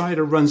the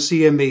insider-run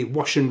CME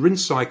wash and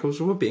rinse cycles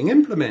were being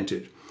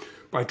implemented.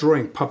 By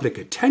drawing public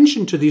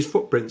attention to these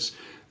footprints,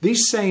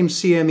 these same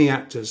CME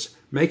actors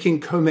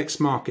making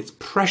COMEX markets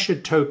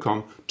pressured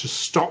TOCOM to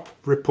stop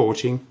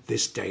reporting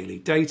this daily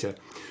data.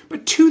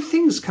 But two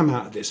things come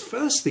out of this.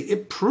 Firstly,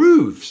 it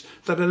proves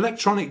that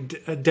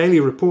electronic daily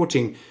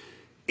reporting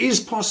is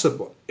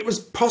possible. It was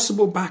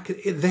possible back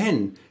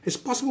then. It's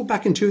possible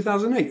back in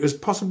 2008. It was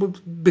possible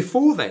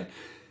before then.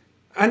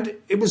 And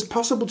it was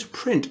possible to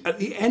print at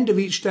the end of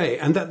each day,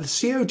 and that the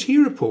COT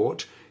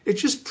report, it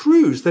just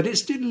proves that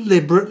it's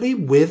deliberately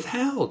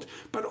withheld,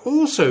 but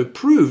also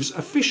proves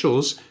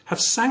officials have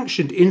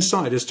sanctioned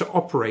insiders to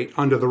operate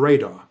under the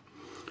radar.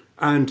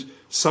 And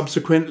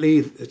subsequent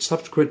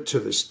to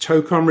this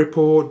TOCOM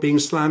report being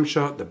slam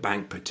shut, the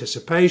bank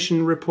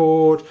participation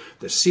report,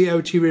 the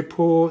COT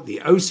report,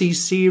 the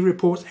OCC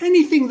reports,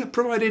 anything that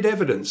provided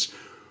evidence,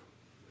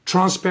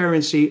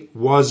 transparency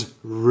was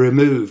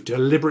removed,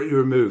 deliberately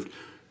removed.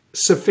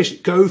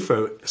 Sufficient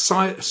SIFO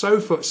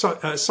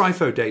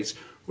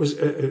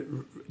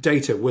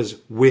data was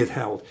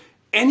withheld.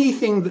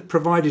 Anything that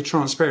provided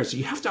transparency,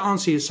 you have to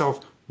answer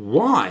yourself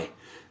why.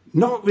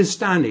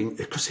 Notwithstanding,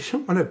 because they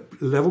don't want a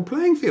level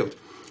playing field.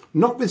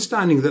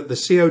 Notwithstanding that the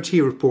COT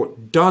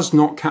report does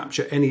not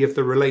capture any of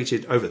the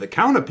related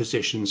over-the-counter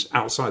positions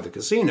outside the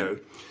casino,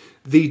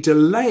 the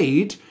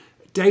delayed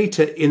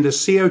data in the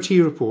COT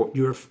report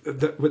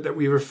that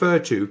we refer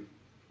to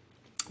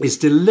is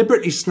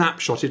deliberately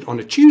snapshotted on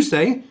a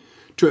Tuesday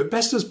to, at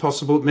best as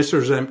possible,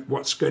 misrepresent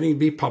what's going to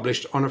be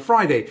published on a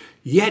Friday.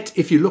 Yet,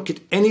 if you look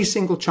at any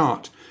single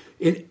chart,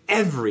 in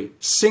every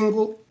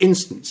single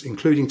instance,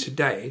 including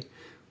today,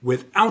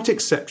 without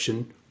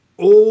exception,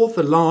 all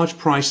the large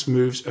price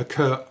moves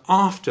occur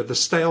after the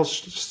stale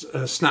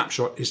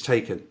snapshot is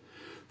taken.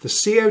 The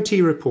COT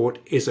report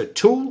is a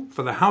tool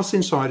for the house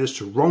insiders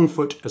to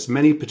wrong-foot as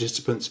many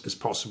participants as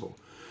possible.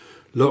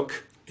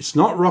 Look, it's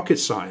not rocket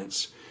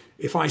science.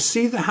 If I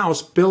see the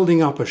house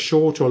building up a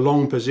short or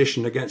long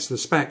position against the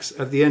specs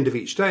at the end of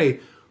each day,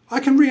 I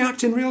can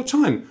react in real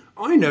time.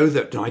 I know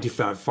that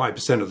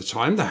 95% of the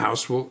time the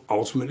house will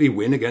ultimately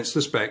win against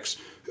the specs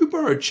who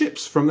borrowed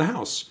chips from the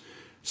house.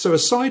 So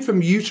aside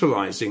from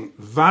utilizing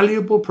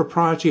valuable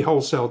proprietary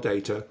wholesale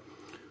data,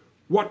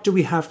 what do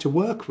we have to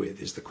work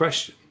with is the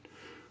question.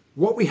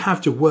 What we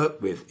have to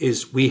work with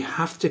is we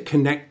have to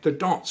connect the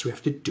dots. We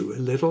have to do a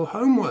little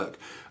homework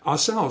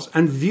ourselves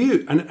and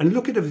view and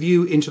look at a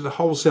view into the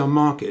wholesale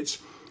markets,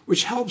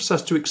 which helps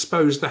us to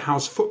expose the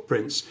house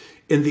footprints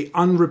in the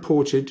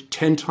unreported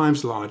 10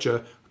 times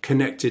larger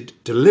connected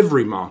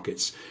delivery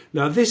markets.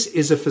 Now, this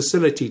is a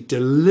facility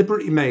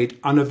deliberately made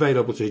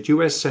unavailable to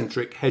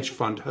US-centric hedge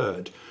fund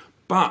herd,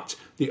 but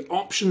the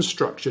option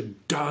structure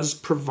does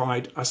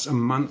provide us a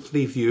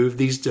monthly view of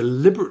these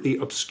deliberately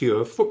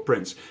obscure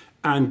footprints.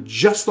 And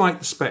just like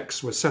the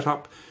specs were set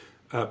up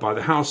by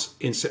the house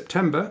in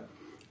September,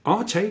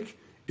 our take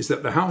is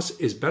that the house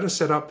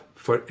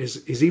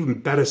is even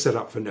better set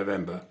up for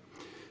November.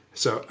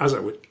 So as I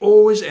would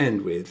always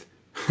end with,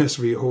 as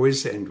we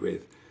always end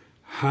with,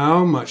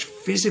 how much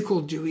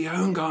physical do we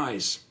own,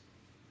 guys?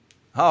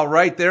 All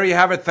right, there you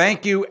have it.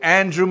 Thank you,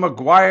 Andrew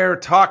Maguire,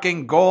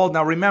 talking gold.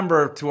 Now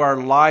remember, to our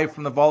Live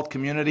from the Vault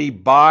community,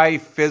 buy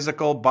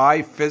physical,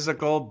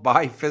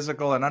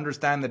 and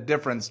understand the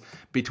difference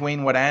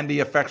between what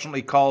Andy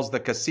affectionately calls the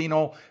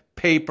casino,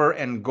 paper,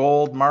 and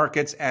gold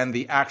markets and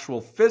the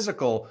actual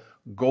physical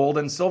gold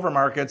and silver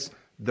markets.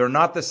 They're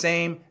not the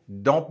same.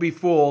 Don't be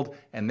fooled.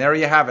 And there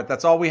you have it.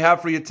 That's all we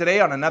have for you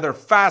today on another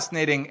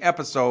fascinating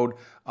episode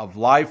of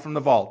Live from the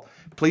Vault.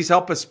 Please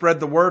help us spread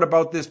the word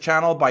about this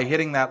channel by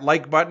hitting that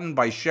like button,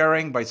 by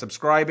sharing, by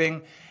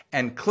subscribing,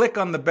 and click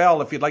on the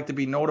bell if you'd like to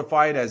be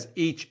notified as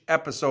each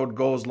episode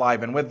goes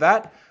live. And with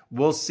that,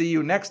 we'll see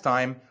you next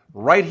time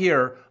right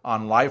here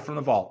on Live from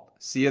the Vault.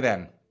 See you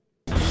then.